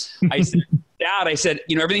denial. I said, Dad, I said,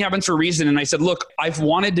 everything happens for a reason. And I said, look, I've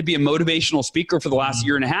wanted to be a motivational speaker for the last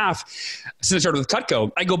year and a half since I started with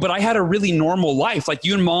Cutco. I go, but I had a really normal life. Like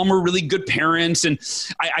you and Mom were really good parents. And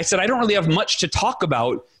I said, I don't really have much to talk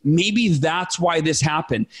about. Maybe that's why this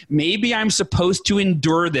happened. Maybe I'm supposed to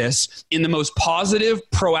endure this in the most positive,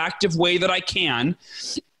 proactive way that I can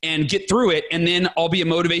and get through it. And then I'll be a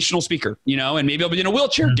motivational speaker, and maybe I'll be in a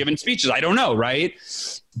wheelchair giving speeches. I don't know. Right.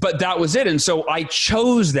 But that was it. And so I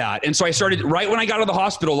chose that. And so I started right when I got out of the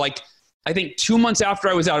hospital, like I think 2 months after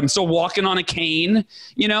I was out, I'm still walking on a cane,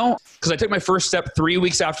 because I took my first step 3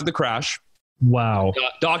 weeks after the crash. Wow.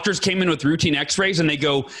 Doctors came in with routine x-rays and they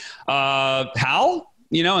go, Hal,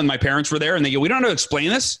 and my parents were there and they go, we don't know how to explain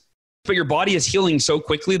this, but your body is healing so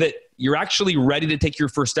quickly that you're actually ready to take your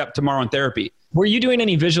first step tomorrow in therapy. Were you doing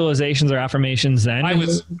any visualizations or affirmations then? I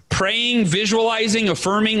was praying, visualizing,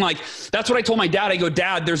 affirming. Like that's what I told my dad. I go,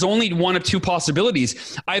 Dad, there's only one of two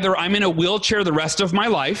possibilities. Either I'm in a wheelchair the rest of my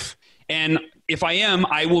life, and if I am,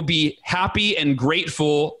 I will be happy and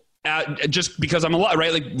grateful just because I'm alive,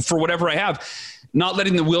 right? Like for whatever I have, not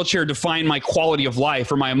letting the wheelchair define my quality of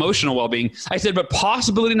life or my emotional well-being. I said, but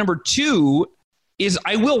possibility number two is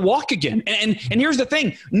I will walk again. And here's the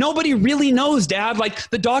thing. Nobody really knows, Dad. Like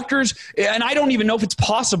the doctors, and I don't even know if it's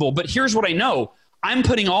possible, but here's what I know. I'm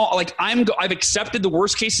putting I've accepted the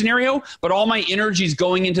worst case scenario, but all my energy is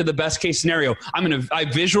going into the best case scenario. I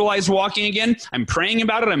visualize walking again. I'm praying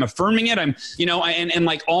about it. I'm affirming it. And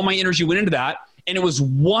like all my energy went into that. And it was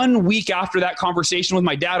 1 week after that conversation with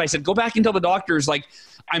my dad, I said, go back and tell the doctors, like,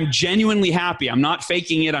 I'm genuinely happy. I'm not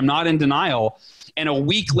faking it. I'm not in denial. And a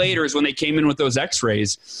week later is when they came in with those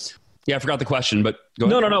x-rays. Yeah, I forgot the question, but go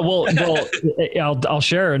ahead. No. Well, I'll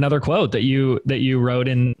share another quote that you wrote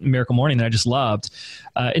in Miracle Morning that I just loved,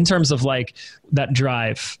 in terms of like that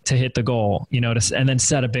drive to hit the goal, and then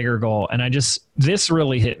set a bigger goal. And this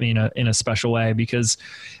really hit me in a special way, because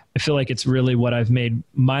I feel like it's really what I've made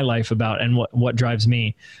my life about and what drives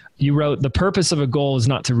me. You wrote, the purpose of a goal is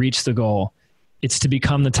not to reach the goal. It's to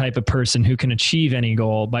become the type of person who can achieve any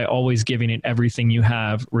goal by always giving it everything you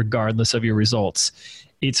have, regardless of your results.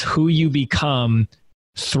 It's who you become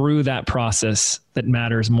through that process that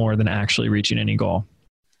matters more than actually reaching any goal.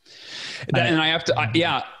 And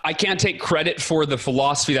I can't take credit for the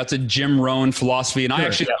philosophy. That's a Jim Rohn philosophy. And I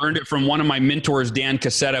actually learned it from one of my mentors, Dan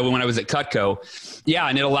Cassetta, when I was at Cutco. Yeah.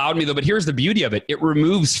 And it allowed me though, but here's the beauty of it. It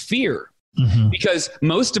removes fear. Mm-hmm. Because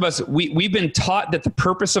most of us, we've been taught that the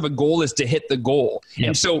purpose of a goal is to hit the goal. Yep.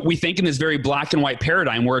 And so we think in this very black and white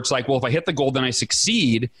paradigm where it's like, well, if I hit the goal, then I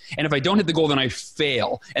succeed. And if I don't hit the goal, then I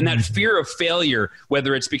fail. And that fear of failure,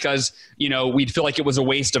 whether it's because, we'd feel like it was a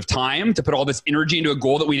waste of time to put all this energy into a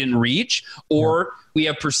goal that we didn't reach, or we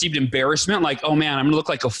have perceived embarrassment, like, oh man, I'm going to look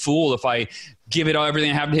like a fool if I give it all,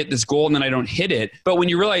 everything I have to hit this goal and then I don't hit it. But when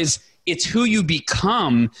you realize it's who you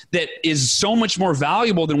become that is so much more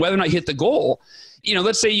valuable than whether or not you hit the goal.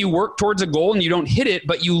 Let's say you work towards a goal and you don't hit it,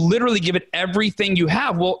 but you literally give it everything you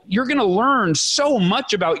have. Well, you're going to learn so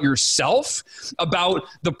much about yourself, about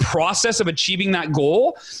the process of achieving that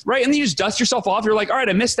goal, right? And then you just dust yourself off. You're like, all right,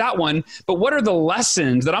 I missed that one, but what are the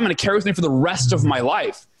lessons that I'm going to carry with me for the rest of my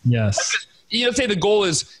life? Yes. Let's say the goal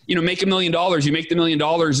is, make $1 million. You make the $1 million.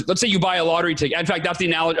 Let's say you buy a lottery ticket. In fact, that's the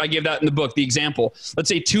analogy. I gave that in the book, the example. Let's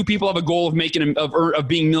say two people have a goal of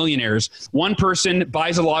being millionaires. One person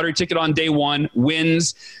buys a lottery ticket on day one,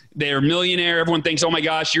 wins. They're a millionaire. Everyone thinks, oh my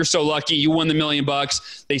gosh, you're so lucky. You won the $1 million.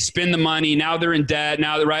 They spend the money. Now they're in debt.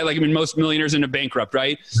 Now they're right. Like, most millionaires end up bankrupt,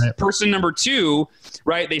 right? Person number two,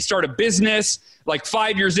 right? They start a business. Like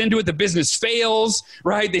 5 years into it, the business fails,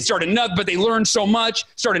 right? They start another, but they learn so much,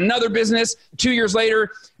 start another business. 2 years later,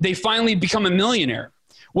 they finally become a millionaire.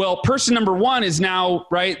 Well, person number one is now,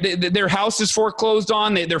 right? Their house is foreclosed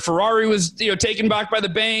on. Their Ferrari was, taken back by the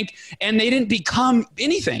bank, and they didn't become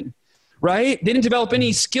anything, right? They didn't develop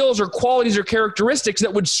any skills or qualities or characteristics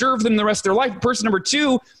that would serve them the rest of their life. Person number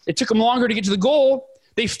two, it took them longer to get to the goal.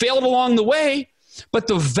 They failed along the way, but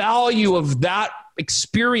the value of that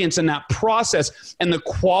experience and that process and the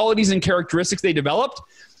qualities and characteristics they developed,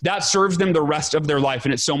 that serves them the rest of their life.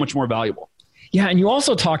 And it's so much more valuable. Yeah. And you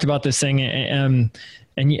also talked about this thing and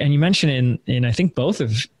you mentioned in, I think both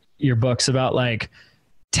of your books about like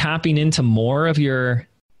tapping into more of your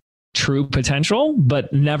true potential,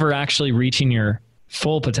 but never actually reaching your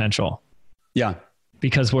full potential. Yeah.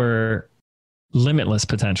 Because we're limitless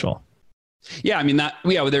potential. Yeah. I mean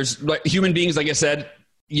there's like human beings, like I said,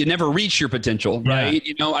 you never reach your potential, right?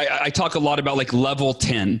 Yeah. I talk a lot about like level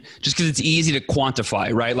 10, just because it's easy to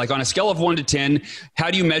quantify, right? Like on a scale of 1 to 10, how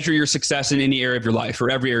do you measure your success in any area of your life or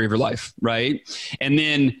every area of your life, right? And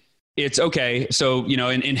then it's okay. So,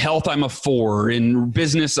 in health, I'm a 4. In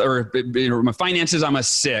business or my finances, I'm a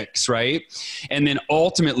 6, right? And then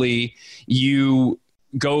ultimately you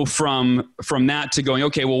go from that to going,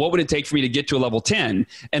 okay, well, what would it take for me to get to a level 10?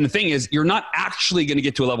 And the thing is, you're not actually going to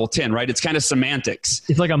get to a level 10, right? It's kind of semantics.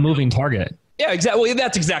 It's like a moving target. Yeah, exactly. Well,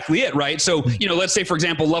 that's exactly it, right? So, let's say, for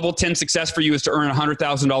example, level 10 success for you is to earn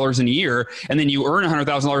 $100,000 in a year. And then you earn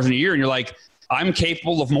 $100,000 in a year and you're like, I'm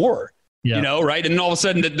capable of more. Yeah. Right. And then all of a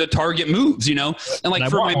sudden the target moves, and like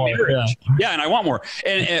for my marriage. Yeah. And I want more.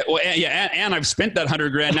 And I've spent that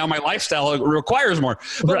 $100,000. Now my lifestyle requires more.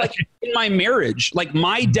 But like in my marriage, like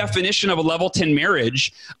my definition of a level 10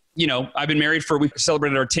 marriage, I've been married we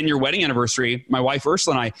celebrated our 10-year wedding anniversary, my wife,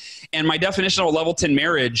 Ursula, and I, and my definition of a level 10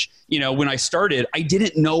 marriage, when I started, I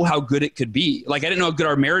didn't know how good it could be. Like I didn't know how good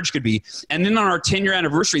our marriage could be. And then on our 10-year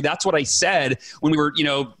anniversary, that's what I said when we were,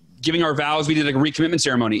 giving our vows. We did like a recommitment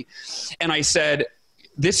ceremony. And I said,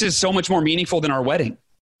 this is so much more meaningful than our wedding.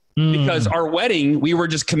 Because our wedding, we were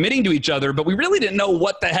just committing to each other, but we really didn't know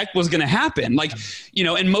what the heck was going to happen. Like,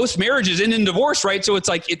 and most marriages end in divorce, right? So it's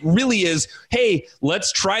like, it really is, hey,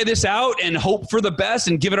 let's try this out and hope for the best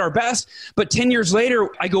and give it our best. But 10 years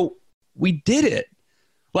later, I go, we did it.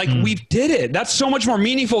 Like we did it. That's so much more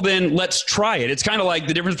meaningful than let's try it. It's kind of like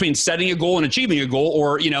the difference between setting a goal and achieving a goal,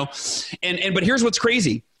 or, but here's what's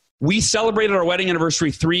crazy. We celebrated our wedding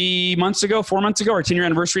anniversary 4 months ago, our 10-year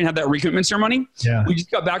anniversary, and had that recommitment ceremony. Yeah. We just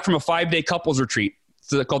got back from a 5-day couples retreat.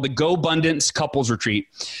 So called the Go Abundance Couples Retreat.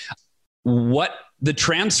 What the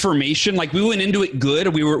transformation, like we went into it good.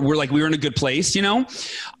 We were in a good place, and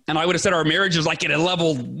I would have said our marriage is like at a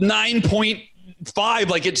level 9.5.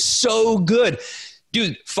 Like it's so good.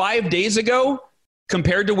 Dude, 5 days ago,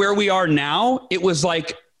 compared to where we are now, it was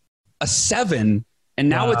like a 7, and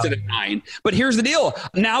now it's at a 9. But here's the deal.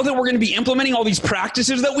 Now that we're going to be implementing all these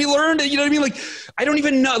practices that we learned, you know what I mean? Like, I don't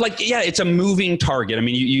even know. Like, yeah, it's a moving target. I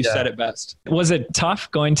mean, you said it best. Was it tough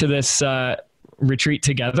going to this retreat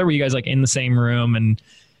together? Were you guys like in the same room and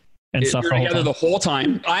stuff? We were together the whole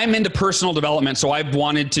time. I'm into personal development, so I've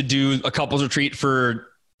wanted to do a couples retreat for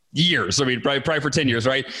years. I mean, probably for 10 years,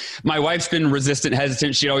 right? My wife's been resistant,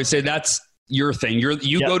 hesitant. She'd always say, that's your thing.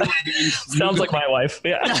 You go to sounds like my wife.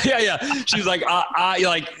 Yeah. Yeah. She's like,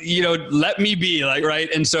 let me be like, right.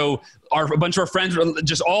 And so a bunch of our friends,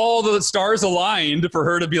 just all the stars aligned for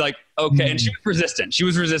her to be like, okay. And she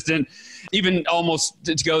was resistant, even almost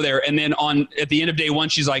to go there. And then at the end of day 1,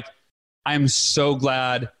 she's like, I'm so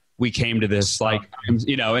glad we came to this, like,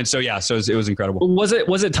 and so, yeah, so it was incredible. Was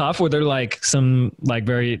it tough? Were there like some like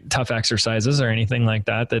very tough exercises or anything like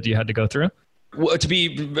that you had to go through? Well, to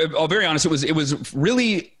be very honest, it was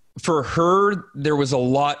really, for her, there was a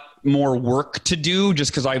lot more work to do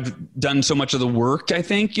just because I've done so much of the work, I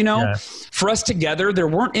think, For us together, there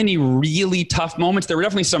weren't any really tough moments. There were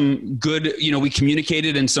definitely some good, we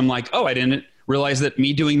communicated, and some like, oh, I didn't realize that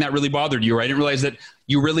me doing that really bothered you, or I didn't realize that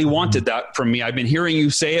you really wanted that from me. I've been hearing you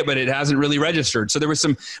say it, but it hasn't really registered. So there was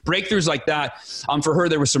some breakthroughs like that. For her,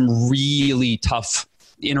 there was some really tough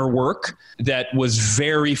inner work that was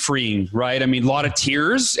very freeing, right? I mean, a lot of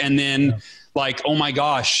tears, and then like, oh my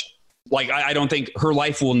gosh, like I don't think her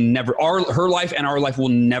life will never, her life and our life will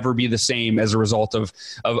never be the same as a result of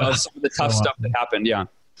some of the tough stuff that happened. Yeah.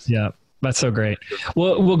 Yeah. That's so great.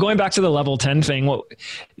 Well, going back to the level 10 thing,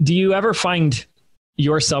 do you ever find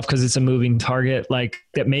yourself, because it's a moving target, like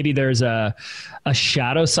that maybe there's a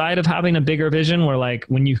shadow side of having a bigger vision, where like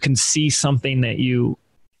when you can see something that you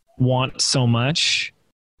want so much,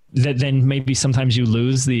 that then maybe sometimes you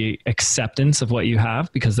lose the acceptance of what you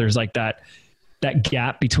have, because there's like that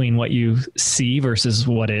gap between what you see versus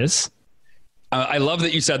what is? I love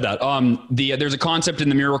that you said that. There's a concept in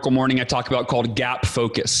the Miracle Morning I talk about called gap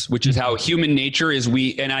focus, which is how human nature is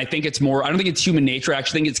and I think it's more, I don't think it's human nature. I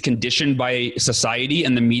actually think it's conditioned by society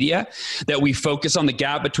and the media, that we focus on the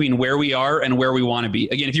gap between where we are and where we want to be.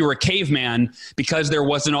 Again, if you were a caveman, because you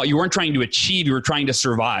weren't trying to achieve, you were trying to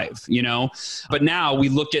survive, But now we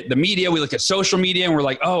look at the media, we look at social media, and we're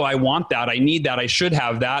like, oh, I want that. I need that. I should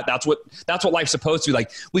have that. That's what life's supposed to be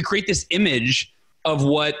like. We create this image of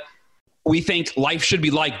what we think life should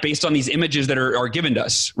be like based on these images that are given to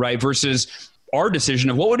us, right? Versus our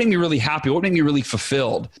decision of what would make me really happy, what would make me really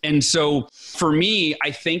fulfilled. And so for me,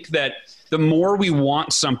 I think that the more we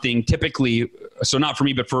want something, typically, so not for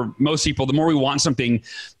me, but for most people, the more we want something,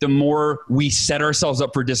 the more we set ourselves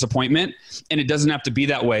up for disappointment. And it doesn't have to be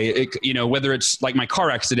that way. Whether it's like my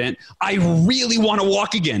car accident, I really want to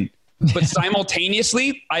walk again. But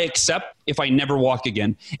simultaneously, I accept if I never walk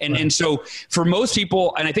again. And so for most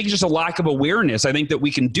people, and I think it's just a lack of awareness, I think that we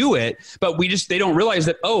can do it, but they don't realize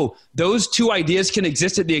that, oh, those two ideas can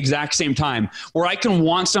exist at the exact same time, where I can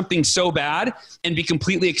want something so bad and be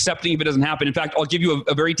completely accepting if it doesn't happen. In fact, I'll give you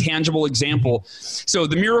a very tangible example. So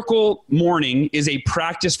the Miracle Morning is a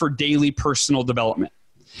practice for daily personal development.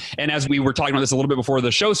 And as we were talking about this a little bit before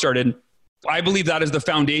the show started, I believe that is the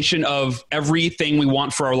foundation of everything we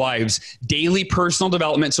want for our lives. Daily personal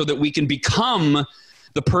development, so that we can become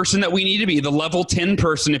the person that we need to be, the level 10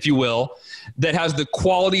 person, if you will, that has the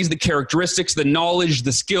qualities, the characteristics, the knowledge,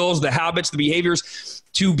 the skills, the habits, the behaviors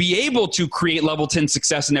to be able to create level 10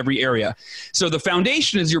 success in every area. So the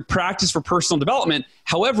foundation is your practice for personal development.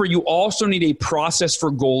 However, you also need a process for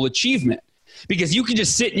goal achievement. Because you can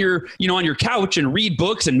just sit on your couch and read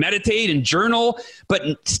books and meditate and journal, but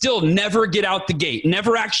still never get out the gate,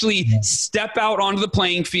 never actually step out onto the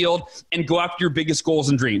playing field and go after your biggest goals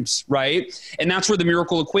and dreams, right? And that's where the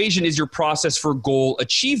Miracle Equation is, your process for goal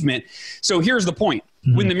achievement. So here's the point.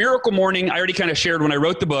 When the Miracle Morning, I already kind of shared when I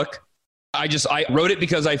wrote the book, I wrote it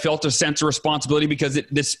because I felt a sense of responsibility, because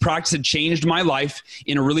this practice had changed my life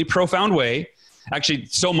in a really profound way. Actually,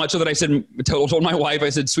 so much so that I told my wife, I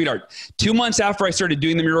said, sweetheart, 2 months after I started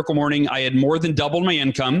doing the Miracle Morning, I had more than doubled my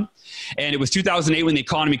income. And it was 2008 when the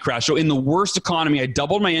economy crashed. So in the worst economy, I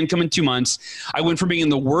doubled my income in 2 months. I went from being in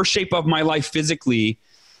the worst shape of my life physically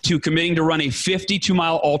to committing to run a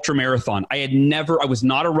 52-mile ultra marathon. I was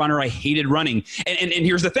not a runner. I hated running. And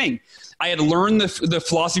here's the thing. I had learned the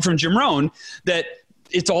philosophy from Jim Rohn that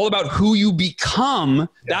it's all about who you become.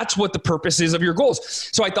 That's what the purpose is of your goals.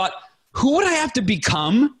 So I thought, who would I have to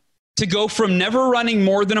become to go from never running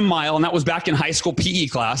more than a mile, and that was back in high school PE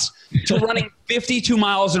class, to running 52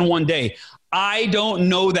 miles in one day? I don't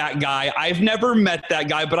know that guy. I've never met that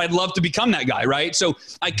guy, but I'd love to become that guy, right? So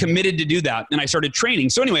I committed to do that, and I started training.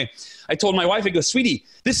 So anyway, I told my wife, I go, sweetie,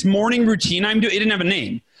 this morning routine I'm doing, it didn't have a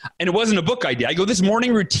name, and it wasn't a book idea. I go, this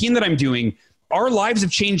morning routine that I'm doing, our lives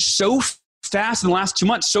have changed so fast in the last 2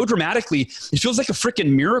 months, so dramatically, it feels like a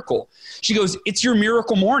freaking miracle. She goes, it's your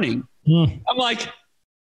miracle morning. I'm like,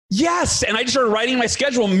 yes. And I just started writing my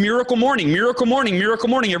schedule, miracle morning, miracle morning, miracle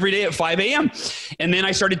morning, every day at 5 a.m. And then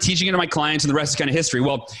I started teaching it to my clients, and the rest is kind of history.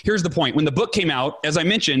 Well, here's the point. When the book came out, as I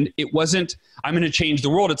mentioned, it wasn't, I'm going to change the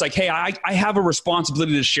world. It's like, hey, I have a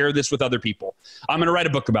responsibility to share this with other people. I'm going to write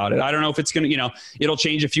a book about it. I don't know if it's going to, it'll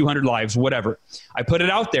change a few hundred lives, whatever. I put it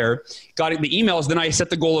out there, got the emails. Then I set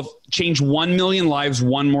the goal of change 1 million lives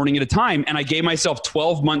one morning at a time. And I gave myself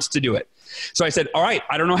 12 months to do it. So I said, all right,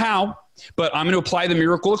 I don't know how, but I'm going to apply the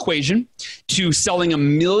miracle equation to selling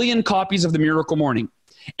 1 million copies of the Miracle Morning.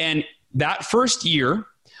 And that first year,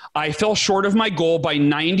 I fell short of my goal by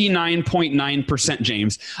 99.9%,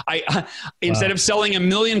 James. Instead of selling 1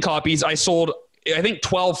 million copies, I sold, I think,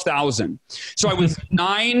 12,000. So I was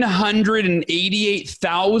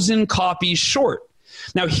 988,000 copies short.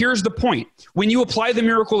 Now, here's the point. When you apply the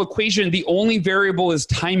miracle equation, the only variable is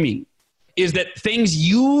timing. Is that things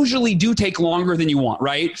usually do take longer than you want,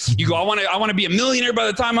 right? You go, I want to be a millionaire by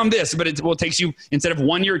the time I'm this, but it takes you, instead of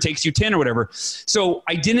 1 year, it takes you 10 or whatever. So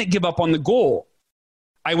I didn't give up on the goal.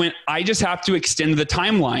 I just have to extend the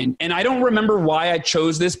timeline. And I don't remember why I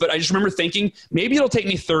chose this, but I just remember thinking maybe it'll take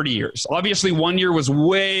me 30 years. Obviously 1 year was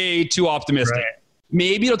way too optimistic. Right.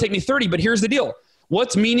 Maybe it'll take me 30, but here's the deal.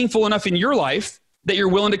 What's meaningful enough in your life that you're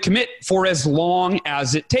willing to commit for as long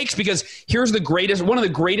as it takes? Because here's one of the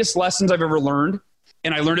greatest lessons I've ever learned.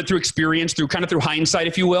 And I learned it through experience, through hindsight,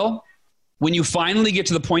 if you will. When you finally get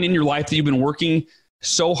to the point in your life that you've been working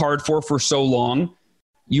so hard for so long,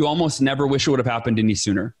 you almost never wish it would have happened any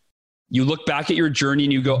sooner. You look back at your journey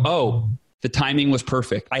and you go, oh, the timing was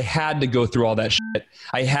perfect. I had to go through all that shit.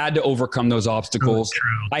 I had to overcome those obstacles.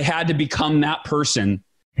 I had to become that person.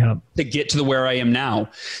 Yep. To get to where I am now.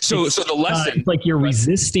 So the lesson, it's like you're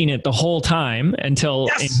resisting it the whole time until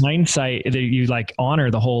in hindsight, you honor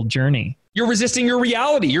the whole journey. You're resisting your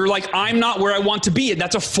reality. You're like, I'm not where I want to be. And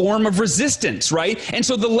that's a form of resistance, right? And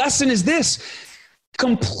so the lesson is this: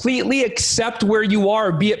 completely accept where you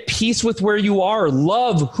are, be at peace with where you are,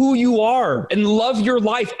 love who you are, and love your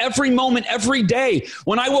life every moment, every day.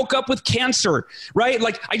 When I woke up with cancer, right?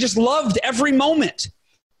 I just loved every moment.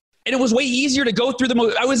 And it was way easier to go through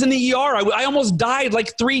I was in the ER. I almost died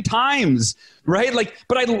 3 times, right?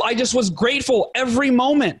 But I just was grateful every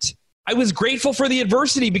moment. I was grateful for the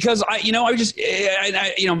adversity because I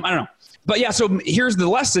don't know. But yeah, so here's the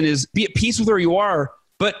lesson is be at peace with where you are,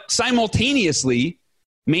 but simultaneously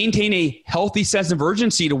maintain a healthy sense of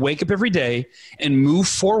urgency to wake up every day and move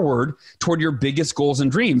forward toward your biggest goals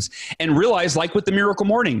and dreams. And realize, like with the Miracle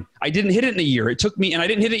Morning, I didn't hit it in a year. It took me, and I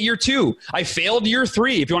didn't hit it year 2. I failed year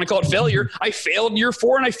 3. If you want to call it failure, I failed year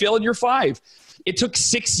 4 and I failed year 5. It took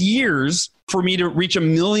 6 years for me to reach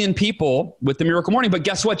 1 million people with the Miracle Morning. But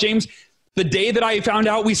guess what, James? The day that I found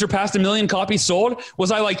out we surpassed 1 million copies sold,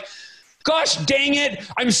 was I like, gosh, dang it.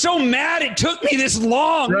 I'm so mad it took me this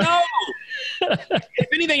long. No. If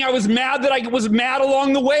anything, I was mad that I was mad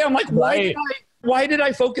along the way. I'm like, why did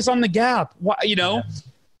I focus on the gap? Why,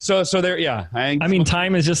 So there, yeah. I mean,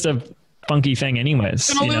 time is just a funky thing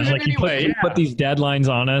anyways. You put these deadlines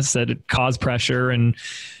on us that cause pressure and,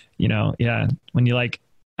 when you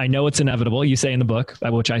I know it's inevitable. You say in the book,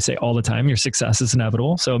 which I say all the time, your success is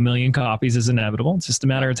inevitable. So 1 million copies is inevitable. It's just a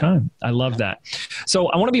matter of time. I love that. So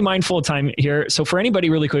I want to be mindful of time here. So for anybody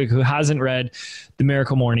really quick who hasn't read The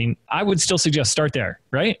Miracle Morning, I would still suggest start there,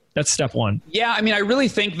 right? That's step 1. Yeah. I mean, I really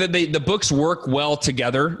think that the books work well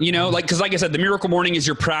together, because like I said, The Miracle Morning is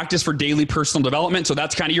your practice for daily personal development. So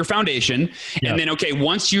that's kind of your foundation. Yep. And then, okay,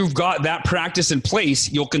 once you've got that practice in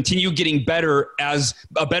place, you'll continue getting better as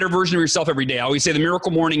a better version of yourself every day. I always say The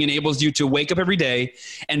Miracle Morning enables you to wake up every day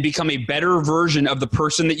and become a better version of the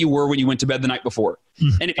person that you were when you went to bed the night before.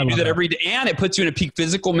 And if you do that every day, and it puts you in a peak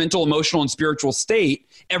physical, mental, emotional, and spiritual state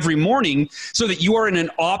every morning so that you are in an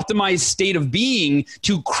optimized state of being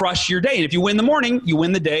to crush your day. And if you win the morning, you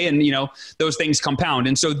win the day, and those things compound.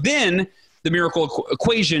 And so then the miracle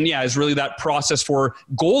equation, is really that process for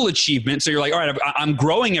goal achievement. So you're like, all right, I'm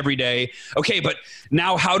growing every day. Okay, but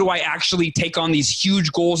now how do I actually take on these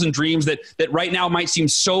huge goals and dreams that right now might seem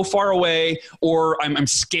so far away, or I'm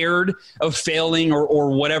scared of failing,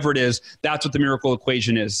 or whatever it is? That's what the miracle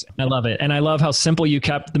equation is. I love it. And I love how simple you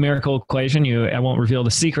kept the miracle equation. I won't reveal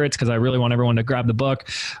the secrets because I really want everyone to grab the book,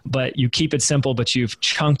 but you keep it simple, but you've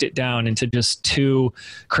chunked it down into just two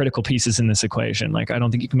critical pieces in this equation. Like, I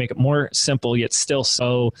don't think you can make it more simple, yet still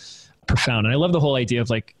so profound. And I love the whole idea of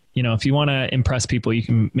like, if you want to impress people, you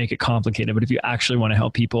can make it complicated, but if you actually want to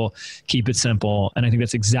help people, keep it simple. And I think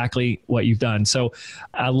that's exactly what you've done. So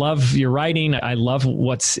I love your writing. I love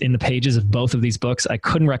what's in the pages of both of these books. I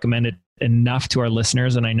couldn't recommend it enough to our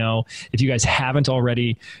listeners. And I know if you guys haven't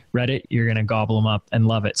already read it, you're going to gobble them up and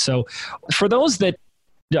love it. So for those that,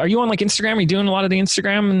 are you on like Instagram? Are you doing a lot of the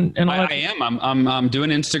Instagram and all that? I am. I'm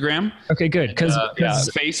doing Instagram. Okay, good. Because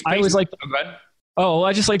Facebook. I was like,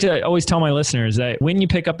 I just like to always tell my listeners that when you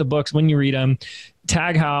pick up the books, when you read them,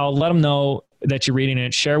 tag Hal, let him know that you're reading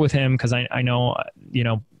it, share with him. Because I know,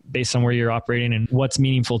 based on where you're operating and what's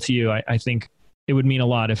meaningful to you, I think it would mean a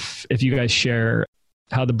lot if you guys share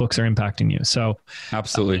how the books are impacting you. So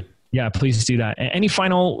absolutely. Yeah, please do that. Any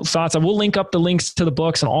final thoughts? I will link up the links to the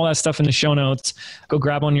books and all that stuff in the show notes. Go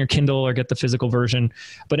grab on your Kindle or get the physical version.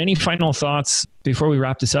 But any final thoughts before we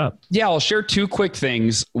wrap this up? Yeah, I'll share two quick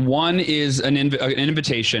things. One is an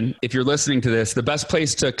invitation. If you're listening to this, the best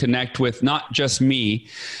place to connect with not just me,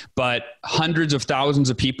 but hundreds of thousands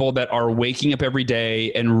of people that are waking up every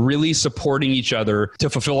day and really supporting each other to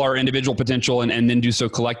fulfill our individual potential and then do so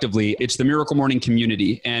collectively. It's the Miracle Morning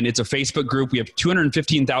Community. And it's a Facebook group. We have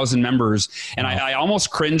 215,000 members. And I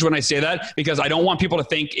almost cringe when I say that, because I don't want people to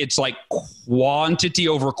think it's like quantity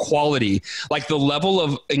over quality. Like the level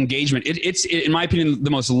of engagement, it's in my opinion,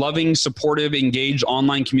 the most loving, supportive, engaged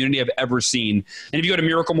online community I've ever seen. And if you go to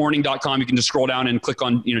miraclemorning.com, you can just scroll down and click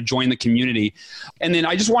on, join the community. And then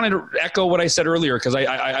I just wanted to echo what I said earlier, because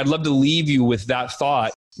I'd love to leave you with that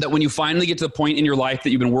thought, that when you finally get to the point in your life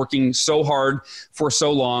that you've been working so hard for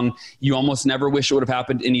so long, you almost never wish it would have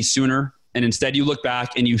happened any sooner. And instead you look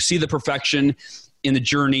back and you see the perfection in the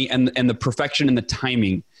journey and the perfection in the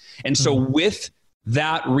timing. And so with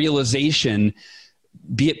that realization,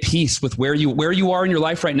 be at peace with where you are in your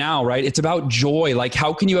life right now, right? It's about joy. Like,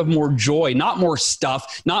 how can you have more joy, not more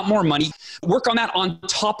stuff, not more money? Work on that on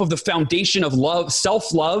top of the foundation of love,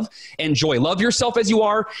 self-love and joy. Love yourself as you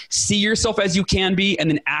are, see yourself as you can be, and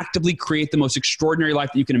then actively create the most extraordinary life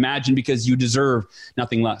that you can imagine, because you deserve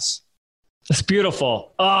nothing less. That's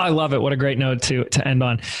beautiful. Oh, I love it. What a great note to end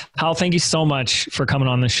on. Hal, thank you so much for coming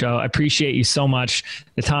on the show. I appreciate you so much.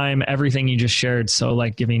 The time, everything you just shared. So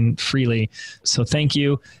like giving freely. So thank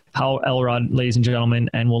you, Hal Elrod, ladies and gentlemen.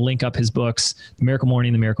 And we'll link up his books, The Miracle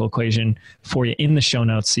Morning, The Miracle Equation, for you in the show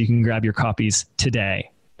notes so you can grab your copies today.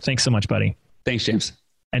 Thanks so much, buddy. Thanks, James.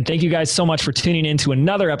 And thank you guys so much for tuning in to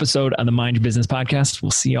another episode of the Mind Your Business podcast. We'll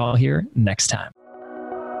see you all here next time.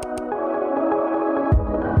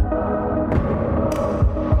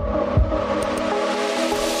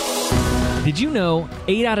 Did you know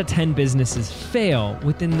 8 out of 10 businesses fail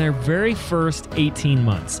within their very first 18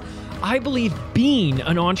 months? I believe being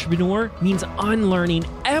an entrepreneur means unlearning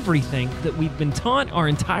everything that we've been taught our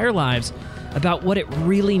entire lives about what it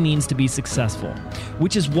really means to be successful,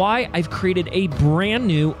 which is why I've created a brand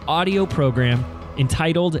new audio program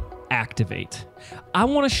entitled Activate. I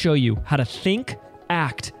want to show you how to think,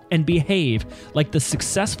 act, and behave like the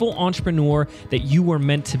successful entrepreneur that you were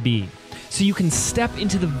meant to be, so you can step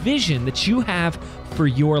into the vision that you have for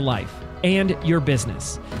your life and your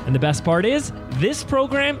business. And the best part is, this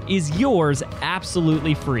program is yours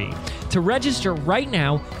absolutely free. To register right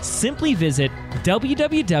now, simply visit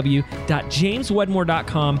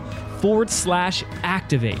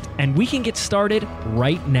www.jameswedmore.com/activate, and we can get started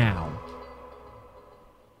right now.